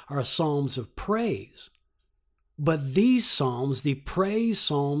psalms are psalms of praise. But these psalms, the praise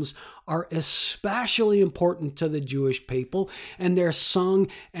psalms, are especially important to the Jewish people, and they're sung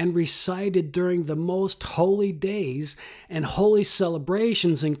and recited during the most holy days and holy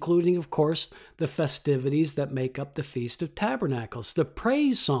celebrations, including, of course, the festivities that make up the Feast of Tabernacles. The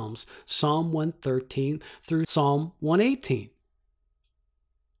praise psalms, Psalm 113 through Psalm 118.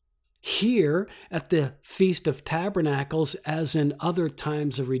 Here at the Feast of Tabernacles, as in other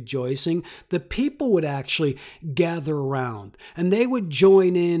times of rejoicing, the people would actually gather around and they would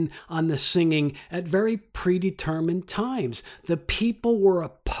join in on the singing at very predetermined times. The people were a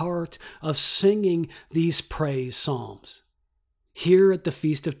part of singing these praise psalms here at the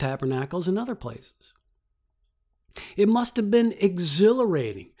Feast of Tabernacles and other places. It must have been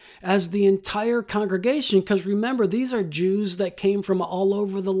exhilarating as the entire congregation, because remember, these are Jews that came from all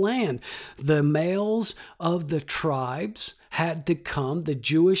over the land. The males of the tribes had to come, the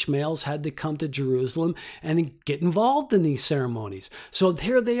Jewish males had to come to Jerusalem and get involved in these ceremonies. So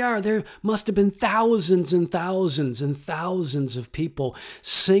here they are. There must have been thousands and thousands and thousands of people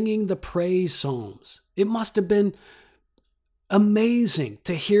singing the praise psalms. It must have been amazing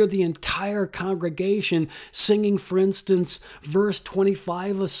to hear the entire congregation singing, for instance, verse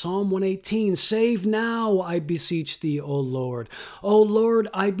 25 of Psalm 118, "Save now, I beseech thee, O Lord. O Lord,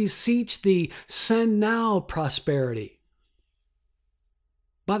 I beseech thee, send now prosperity."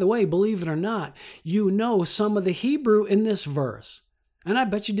 By the way, believe it or not, you know some of the Hebrew in this verse, and I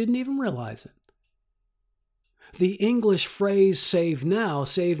bet you didn't even realize it. The English phrase save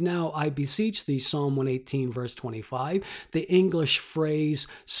now, I beseech thee, Psalm 118, verse 25. The English phrase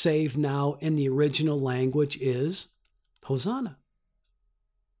save now in the original language is Hosanna.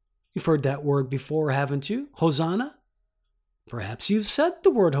 You've heard that word before, haven't you? Hosanna? Perhaps you've said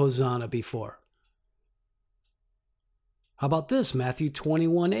the word Hosanna before. How about this? Matthew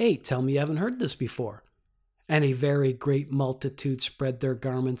 21:8. Tell me you haven't heard this before. And a very great multitude spread their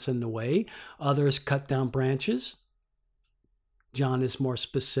garments in the way. Others cut down branches. John is more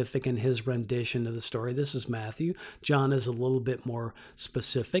specific in his rendition of the story. This is Matthew. John is a little bit more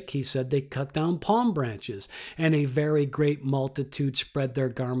specific. He said they cut down palm branches. And a very great multitude spread their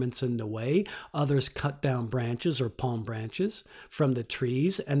garments in the way. Others cut down branches or palm branches from the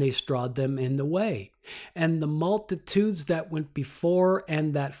trees, and they strawed them in the way. And the multitudes that went before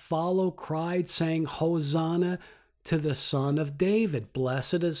and that follow cried, saying, Hosanna to the Son of David.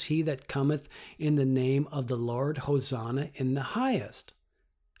 Blessed is he that cometh in the name of the Lord. Hosanna in the highest.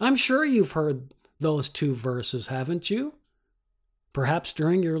 I'm sure you've heard those two verses, haven't you? Perhaps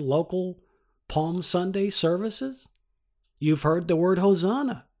during your local Palm Sunday services? You've heard the word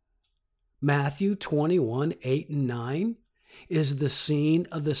Hosanna. Matthew 21:8 and 9 is the scene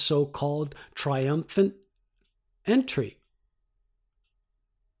of the so-called triumphant entry.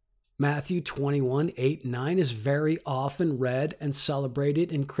 Matthew 21:8 and 9 is very often read and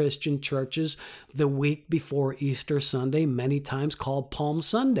celebrated in Christian churches the week before Easter Sunday, many times called Palm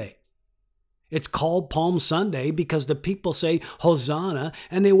Sunday. It's called Palm Sunday because the people say Hosanna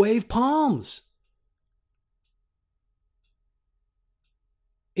and they wave palms.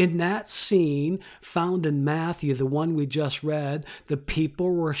 In that scene found in Matthew, the one we just read, the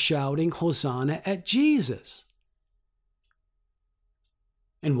people were shouting Hosanna at Jesus.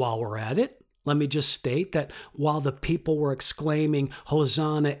 And while we're at it, let me just state that while the people were exclaiming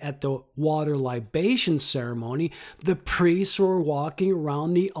Hosanna at the water libation ceremony, the priests were walking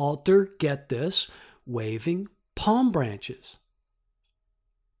around the altar, get this, waving palm branches.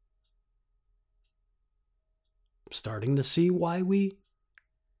 Starting to see why we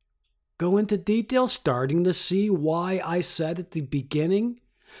go into detail, starting to see why I said at the beginning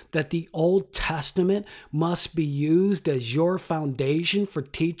that the Old Testament must be used as your foundation for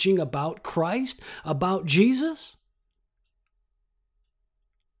teaching about Christ, about Jesus?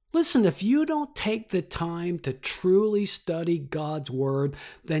 Listen, if you don't take the time to truly study God's Word,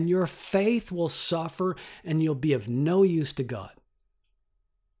 then your faith will suffer and you'll be of no use to God.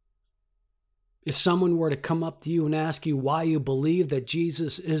 If someone were to come up to you and ask you why you believe that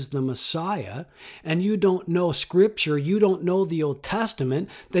Jesus is the Messiah, and you don't know Scripture, you don't know the Old Testament,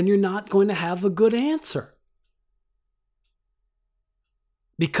 then you're not going to have a good answer.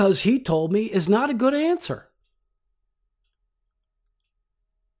 Because he told me is not a good answer.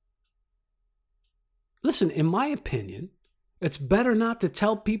 Listen, in my opinion, it's better not to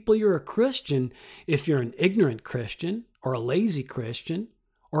tell people you're a Christian if you're an ignorant Christian or a lazy Christian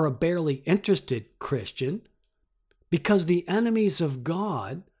or a barely interested Christian, because the enemies of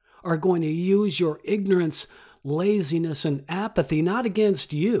God are going to use your ignorance, laziness, and apathy not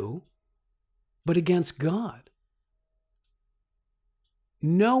against you, but against God.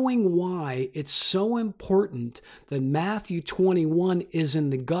 Knowing why it's so important that Matthew 21 is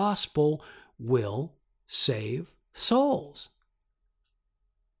in the gospel will save souls.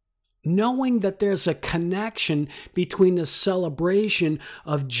 Knowing that there's a connection between the celebration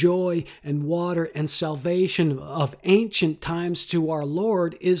of joy and water and salvation of ancient times to our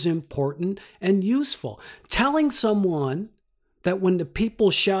Lord is important and useful. Telling someone that when the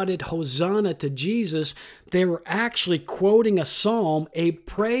people shouted Hosanna to Jesus, they were actually quoting a psalm, a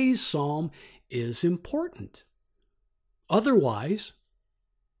praise psalm, is important. Otherwise,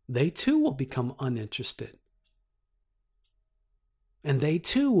 they too will become uninterested. And they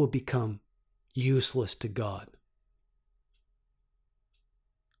too will become useless to God.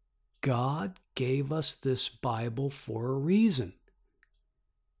 God gave us this Bible for a reason.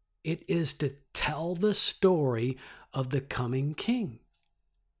 It is to tell the story of the coming King.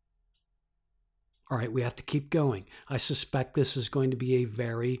 All right, we have to keep going. I suspect this is going to be a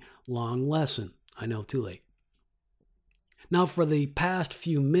very long lesson. I know, too late. Now, for the past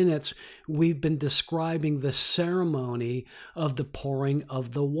few minutes, we've been describing the ceremony of the pouring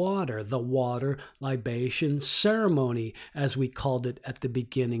of the water libation ceremony, as we called it at the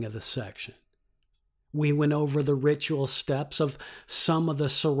beginning of the section. We went over the ritual steps of some of the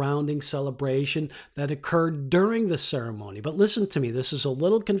surrounding celebration that occurred during the ceremony. But listen to me, this is a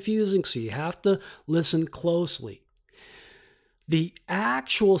little confusing, so you have to listen closely. The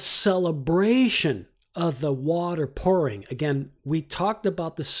actual celebration of the water pouring, again, we talked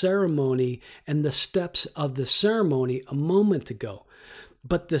about the ceremony and the steps of the ceremony a moment ago,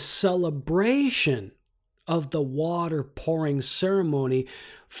 but the celebration of the water pouring ceremony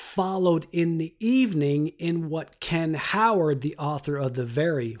followed in the evening in what Ken Howard, the author of the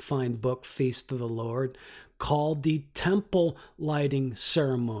very fine book Feast of the Lord, called the temple lighting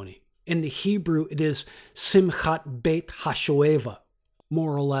ceremony. In the Hebrew, it is Simchat Beit HaShoeva,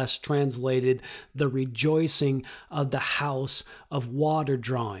 more or less translated the rejoicing of the house of water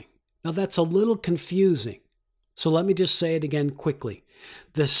drawing. Now that's a little confusing, so let me just say it again quickly.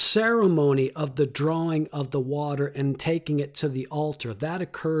 The ceremony of the drawing of the water and taking it to the altar, that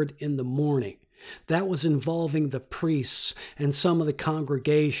occurred in the morning. That was involving the priests and some of the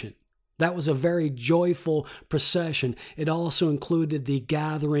congregation. That was a very joyful procession. It also included the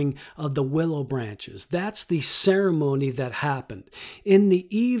gathering of the willow branches. That's the ceremony that happened. In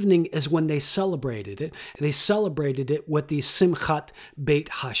the evening is when they celebrated it. They celebrated it with the Simchat Beit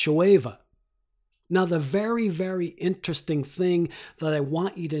HaShoeva. Now, the very, very interesting thing that I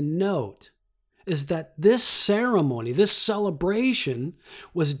want you to note is that this ceremony, this celebration,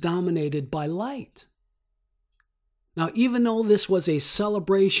 was dominated by light. Now, even though this was a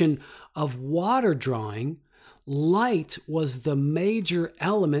celebration of water drawing, light was the major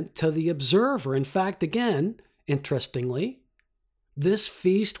element to the observer. In fact, again, interestingly, this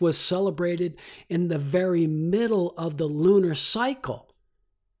feast was celebrated in the very middle of the lunar cycle.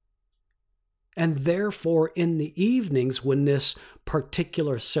 And therefore, in the evenings, when this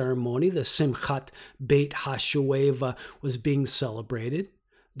particular ceremony, the Simchat Beit HaShoeva, was being celebrated,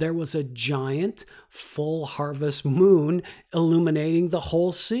 there was a giant full harvest moon illuminating the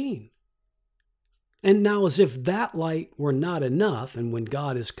whole scene. And now, as if that light were not enough, and when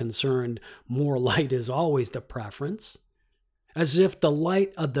God is concerned, more light is always the preference, as if the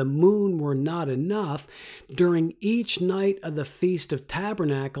light of the moon were not enough, during each night of the Feast of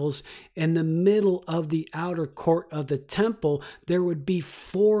Tabernacles, in the middle of the outer court of the temple, there would be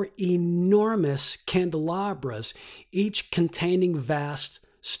 4 enormous candelabras, each containing vast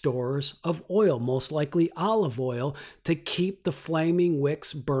stores of oil, most likely olive oil, to keep the flaming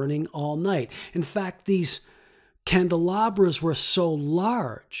wicks burning all night. In fact, these candelabras were so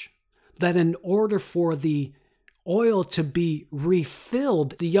large that in order for the oil to be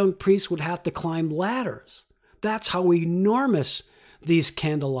refilled, the young priest would have to climb ladders. That's how enormous these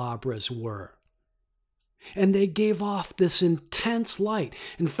candelabras were. And they gave off this intense light.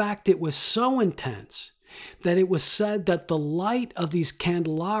 In fact, it was so intense that it was said that the light of these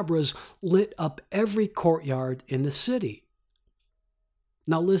candelabras lit up every courtyard in the city.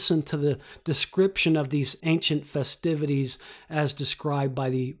 Now listen to the description of these ancient festivities as described by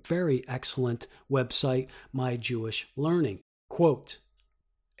the very excellent website My Jewish Learning. Quote,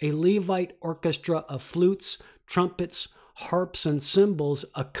 "A Levite orchestra of flutes, trumpets, harps, and cymbals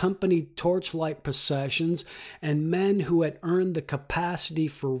accompanied torchlight processions, and men who had earned the capacity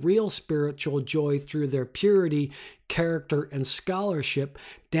for real spiritual joy through their purity, character, and scholarship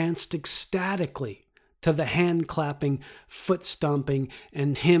danced ecstatically to the hand-clapping, foot-stomping,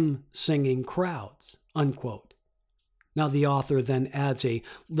 and hymn-singing crowds," unquote. Now, the author then adds a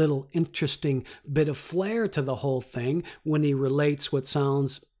little interesting bit of flair to the whole thing when he relates what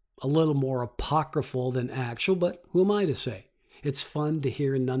sounds a little more apocryphal than actual, but who am I to say? It's fun to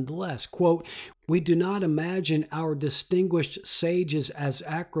hear nonetheless. Quote, "We do not imagine our distinguished sages as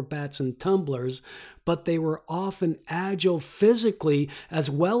acrobats and tumblers, but they were often agile physically as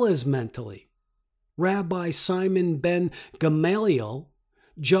well as mentally. Rabbi Simon ben Gamaliel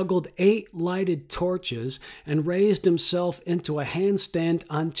juggled 8 lighted torches and raised himself into a handstand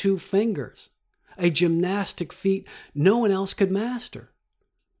on 2 fingers, a gymnastic feat no one else could master.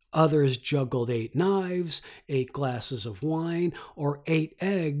 Others juggled 8 knives, 8 glasses of wine, or 8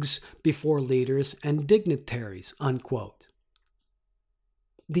 eggs before leaders and dignitaries," unquote.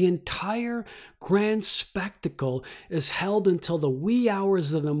 The entire grand spectacle is held until the wee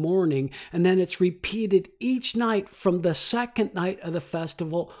hours of the morning, and then it's repeated each night from the second night of the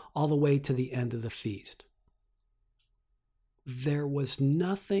festival all the way to the end of the feast. There was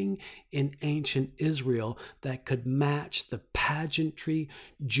nothing in ancient Israel that could match the pageantry,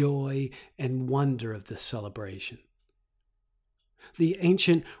 joy, and wonder of this celebration. The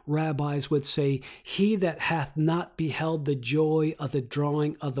ancient rabbis would say, "He that hath not beheld the joy of the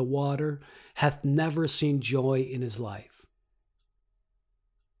drawing of the water hath never seen joy in his life."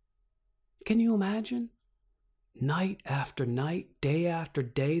 Can you imagine? Night after night, day after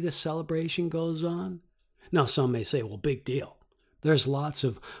day, the celebration goes on. Now, some may say, well, big deal. There's lots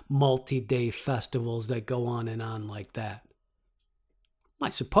of multi-day festivals that go on and on like that. I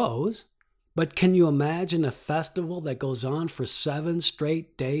suppose. But can you imagine a festival that goes on for 7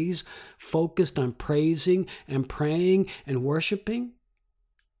 straight days, focused on praising and praying and worshiping?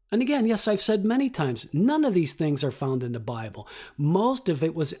 And again, yes, I've said many times, none of these things are found in the Bible. Most of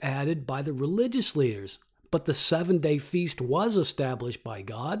it was added by the religious leaders. But the 7-day feast was established by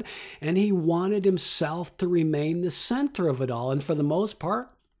God, and he wanted himself to remain the center of it all. And for the most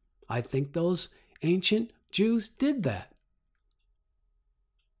part, I think those ancient Jews did that.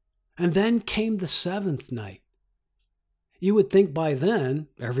 And then came the 7th night. You would think by then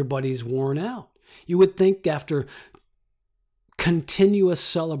everybody's worn out. You would think after continuous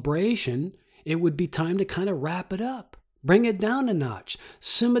celebration, it would be time to kind of wrap it up. Bring it down a notch.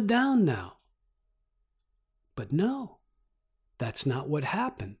 Simmer down now. But no, that's not what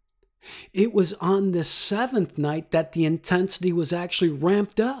happened. It was on this 7th night that the intensity was actually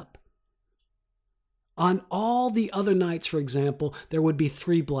ramped up. On all the other nights, for example, there would be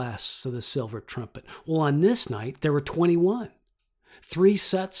 3 blasts of the silver trumpet. Well, on this night, there were 21. 3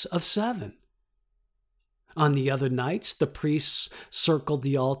 sets of 7. On the other nights, the priests circled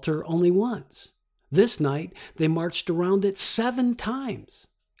the altar only once. This night, they marched around it 7 times.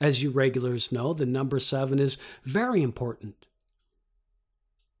 As you regulars know, the number 7 is very important.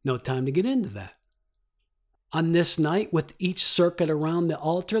 No time to get into that. On this night, with each circuit around the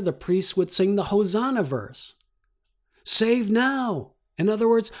altar, the priests would sing the Hosanna verse. Save now. In other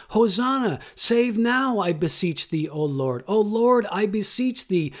words, Hosanna, save now, I beseech thee, O Lord. O Lord, I beseech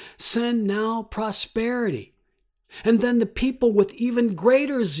thee, send now prosperity. And then the people with even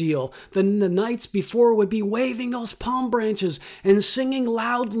greater zeal than the nights before would be waving those palm branches and singing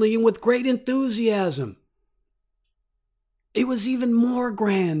loudly and with great enthusiasm. It was even more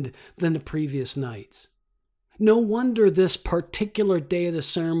grand than the previous nights. No wonder this particular day of the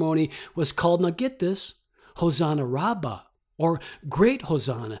ceremony was called, now get this, Hosanna Rabbah, or Great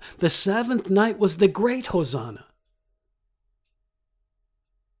Hosanna. The 7th night was the Great Hosanna.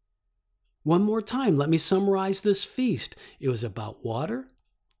 One more time, let me summarize this feast. It was about water,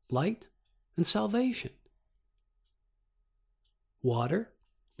 light, and salvation. Water,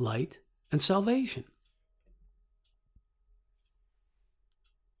 light, and salvation.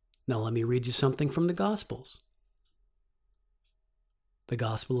 Now let me read you something from the Gospels. The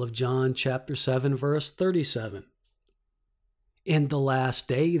Gospel of John, chapter 7, verse 37. In the last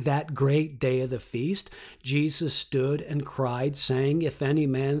day, that great day of the feast, Jesus stood and cried, saying, If any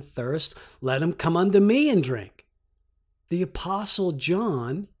man thirst, let him come unto me and drink. The Apostle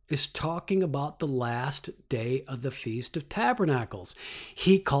John is talking about the last day of the Feast of Tabernacles.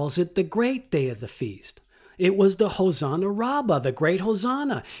 He calls it the great day of the feast. It was the Hosanna Rabbah, the great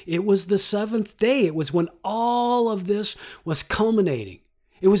Hosanna. It was the 7th day. It was when all of this was culminating.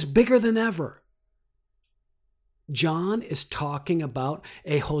 It was bigger than ever. John is talking about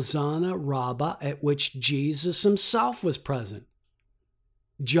a Hosanna Rabbah at which Jesus himself was present.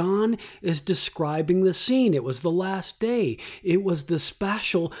 John is describing the scene. It was the last day. It was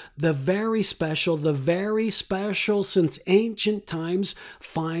the very special since ancient times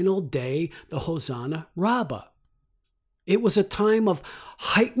final day, the Hosanna Rabbah. It was a time of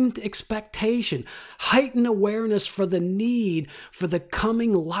heightened expectation, heightened awareness for the need for the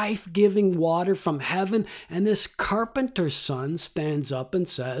coming life-giving water from heaven. And this carpenter's son stands up and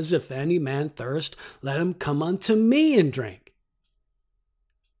says, If any man thirst, let him come unto me and drink.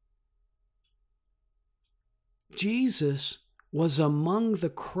 Jesus was among the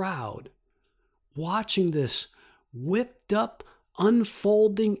crowd watching this whipped up,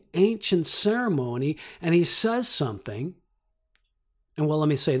 unfolding ancient ceremony, and he says something. And well, let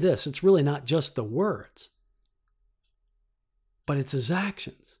me say this, it's really not just the words, but it's his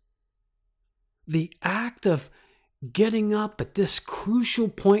actions. The act of getting up at this crucial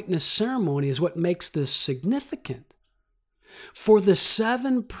point in the ceremony is what makes this significant. For the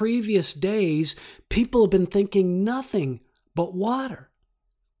 7 previous days, people have been thinking nothing but water.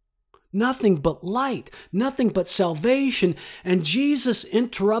 Nothing but light, nothing but salvation. And Jesus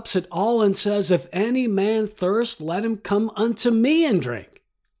interrupts it all and says, If any man thirst, let him come unto me and drink.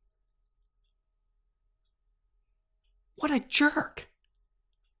 What a jerk.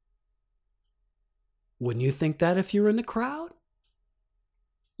 Wouldn't you think that if you were in the crowd?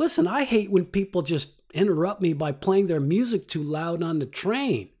 Listen, I hate when people just interrupt me by playing their music too loud on the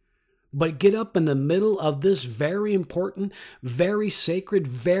train. But get up in the middle of this very important, very sacred,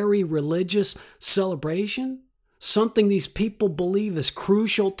 very religious celebration, something these people believe is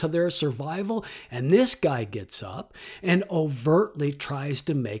crucial to their survival, and this guy gets up and overtly tries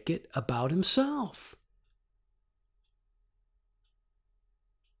to make it about himself.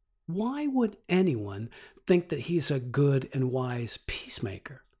 Why would anyone think that he's a good and wise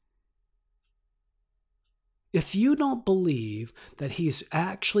peacemaker? If you don't believe that he's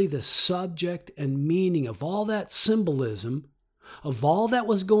actually the subject and meaning of all that symbolism, of all that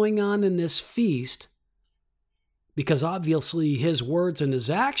was going on in this feast, because obviously his words and his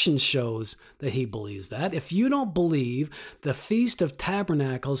actions shows that he believes that. If you don't believe the Feast of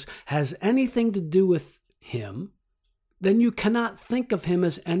Tabernacles has anything to do with him, then you cannot think of him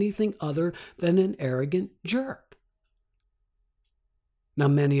as anything other than an arrogant jerk. Now,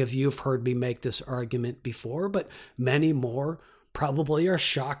 many of you have heard me make this argument before, but many more probably are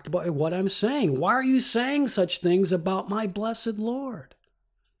shocked by what I'm saying. Why are you saying such things about my blessed Lord?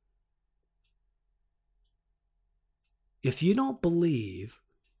 If you don't believe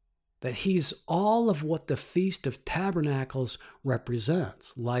that he's all of what the Feast of Tabernacles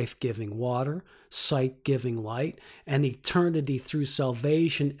represents, life-giving water, sight-giving light, and eternity through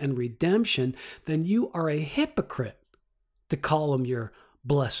salvation and redemption, then you are a hypocrite to call him your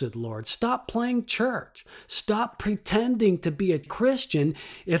blessed Lord. Stop playing church. Stop pretending to be a Christian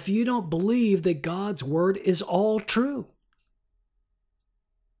if you don't believe that God's word is all true.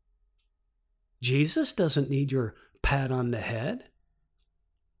 Jesus doesn't need your pat on the head.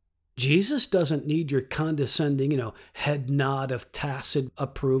 Jesus doesn't need your condescending, head nod of tacit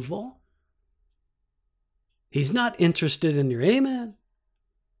approval. He's not interested in your amen.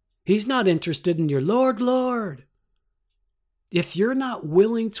 He's not interested in your Lord, Lord. If you're not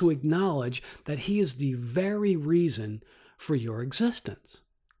willing to acknowledge that he is the very reason for your existence.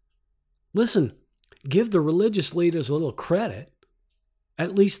 Listen, give the religious leaders a little credit.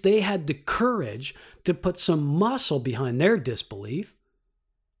 At least they had the courage to put some muscle behind their disbelief.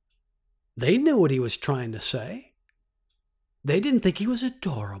 They knew what he was trying to say. They didn't think he was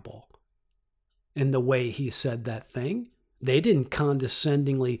adorable in the way he said that thing. They didn't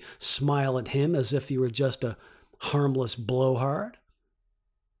condescendingly smile at him as if he were just a harmless blowhard.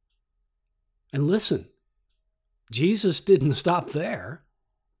 And listen, Jesus didn't stop there.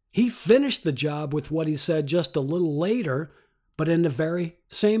 He finished the job with what he said just a little later, but in the very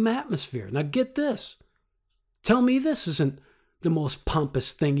same atmosphere. Now get this. Tell me this isn't the most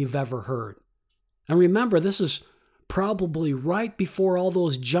pompous thing you've ever heard. And remember, this is probably right before all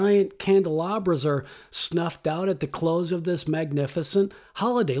those giant candelabras are snuffed out at the close of this magnificent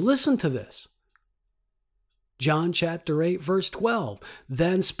holiday. Listen to this. John chapter 8, verse 12.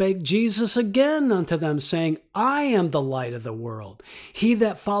 Then spake Jesus again unto them, saying, I am the light of the world. He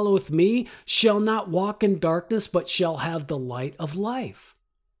that followeth me shall not walk in darkness, but shall have the light of life.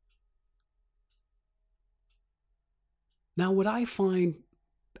 Now, what I find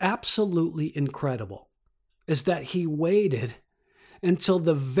absolutely incredible is that he waited until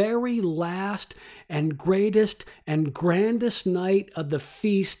the very last and greatest and grandest night of the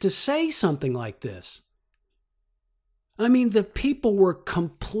feast to say something like this. I mean, the people were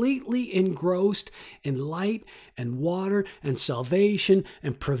completely engrossed in light and water and salvation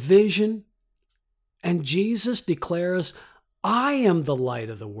and provision. And Jesus declares, I am the light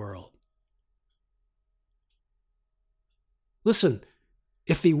of the world. Listen,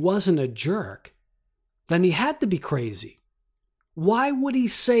 if he wasn't a jerk, then he had to be crazy. Why would he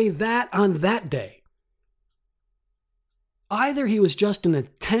say that on that day? Either he was just an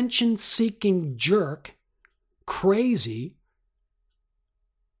attention-seeking jerk, crazy,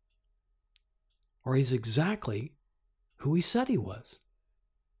 or he's exactly who he said he was.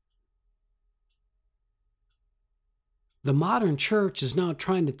 The modern church is now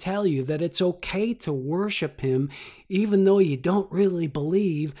trying to tell you that it's okay to worship him even though you don't really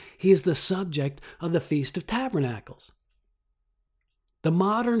believe he is the subject of the Feast of Tabernacles. The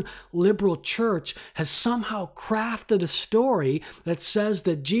modern liberal church has somehow crafted a story that says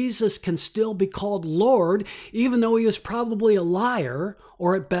that Jesus can still be called Lord even though he was probably a liar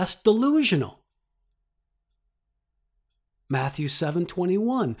or at best delusional. Matthew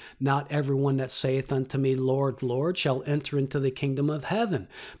 7:21, not everyone that saith unto me, Lord, Lord, shall enter into the kingdom of heaven,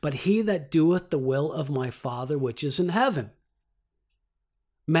 but he that doeth the will of my Father which is in heaven.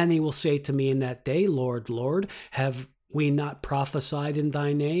 Many will say to me in that day, Lord, Lord, have we not prophesied in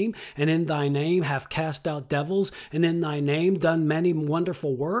thy name, and in thy name have cast out devils, and in thy name done many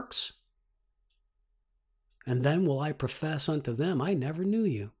wonderful works? And then will I profess unto them, I never knew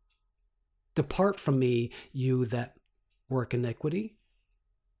you. Depart from me, you that work iniquity.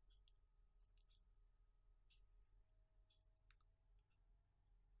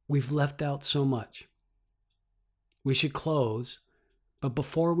 We've left out so much. We should close, but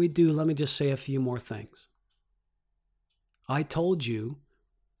before we do, let me just say a few more things. I told you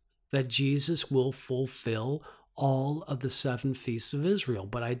that Jesus will fulfill all of the 7 feasts of Israel.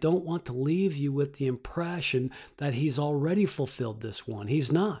 But I don't want to leave you with the impression that he's already fulfilled this one.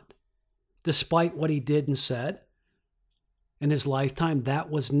 He's not. Despite what he did and said in his lifetime, that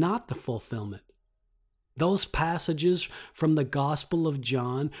was not the fulfillment. Those passages from the Gospel of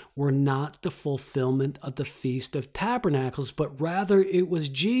John were not the fulfillment of the Feast of Tabernacles, but rather it was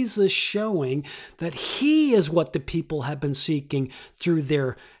Jesus showing that he is what the people have been seeking through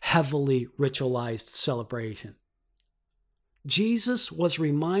their heavily ritualized celebration. Jesus was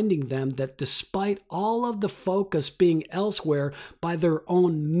reminding them that despite all of the focus being elsewhere by their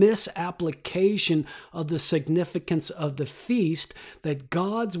own misapplication of the significance of the feast, that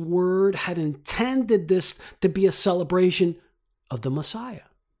God's word had intended this to be a celebration of the Messiah,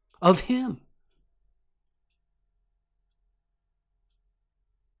 of him.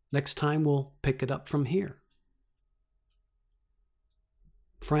 Next time we'll pick it up from here.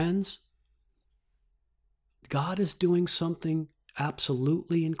 Friends, God is doing something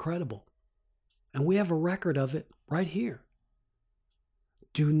absolutely incredible, and we have a record of it right here.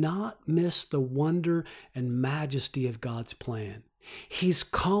 Do not miss the wonder and majesty of God's plan. He's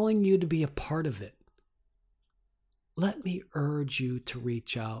calling you to be a part of it. Let me urge you to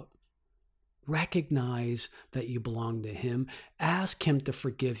reach out. Recognize that you belong to him. Ask him to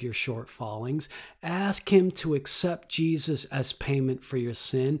forgive your shortfallings. Ask him to accept Jesus as payment for your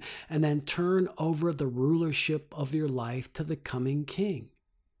sin, and then turn over the rulership of your life to the coming King.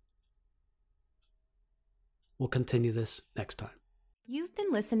 We'll continue this next time. You've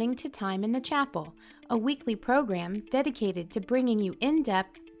been listening to Time in the Chapel, a weekly program dedicated to bringing you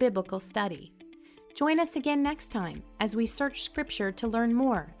in-depth biblical study. Join us again next time as we search Scripture to learn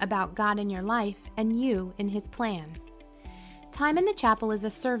more about God in your life and you in his plan. Time in the Chapel is a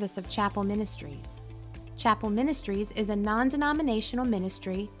service of Chapel Ministries. Chapel Ministries is a non-denominational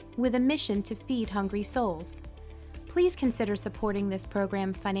ministry with a mission to feed hungry souls. Please consider supporting this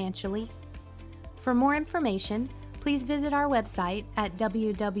program financially. For more information, please visit our website at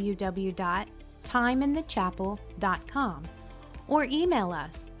www.timeinthechapel.com or email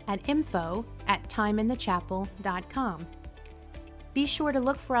us at info@timeinthechapel.com. Be sure to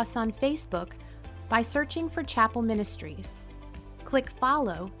look for us on Facebook by searching for Chapel Ministries. Click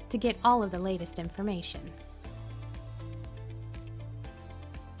follow to get all of the latest information.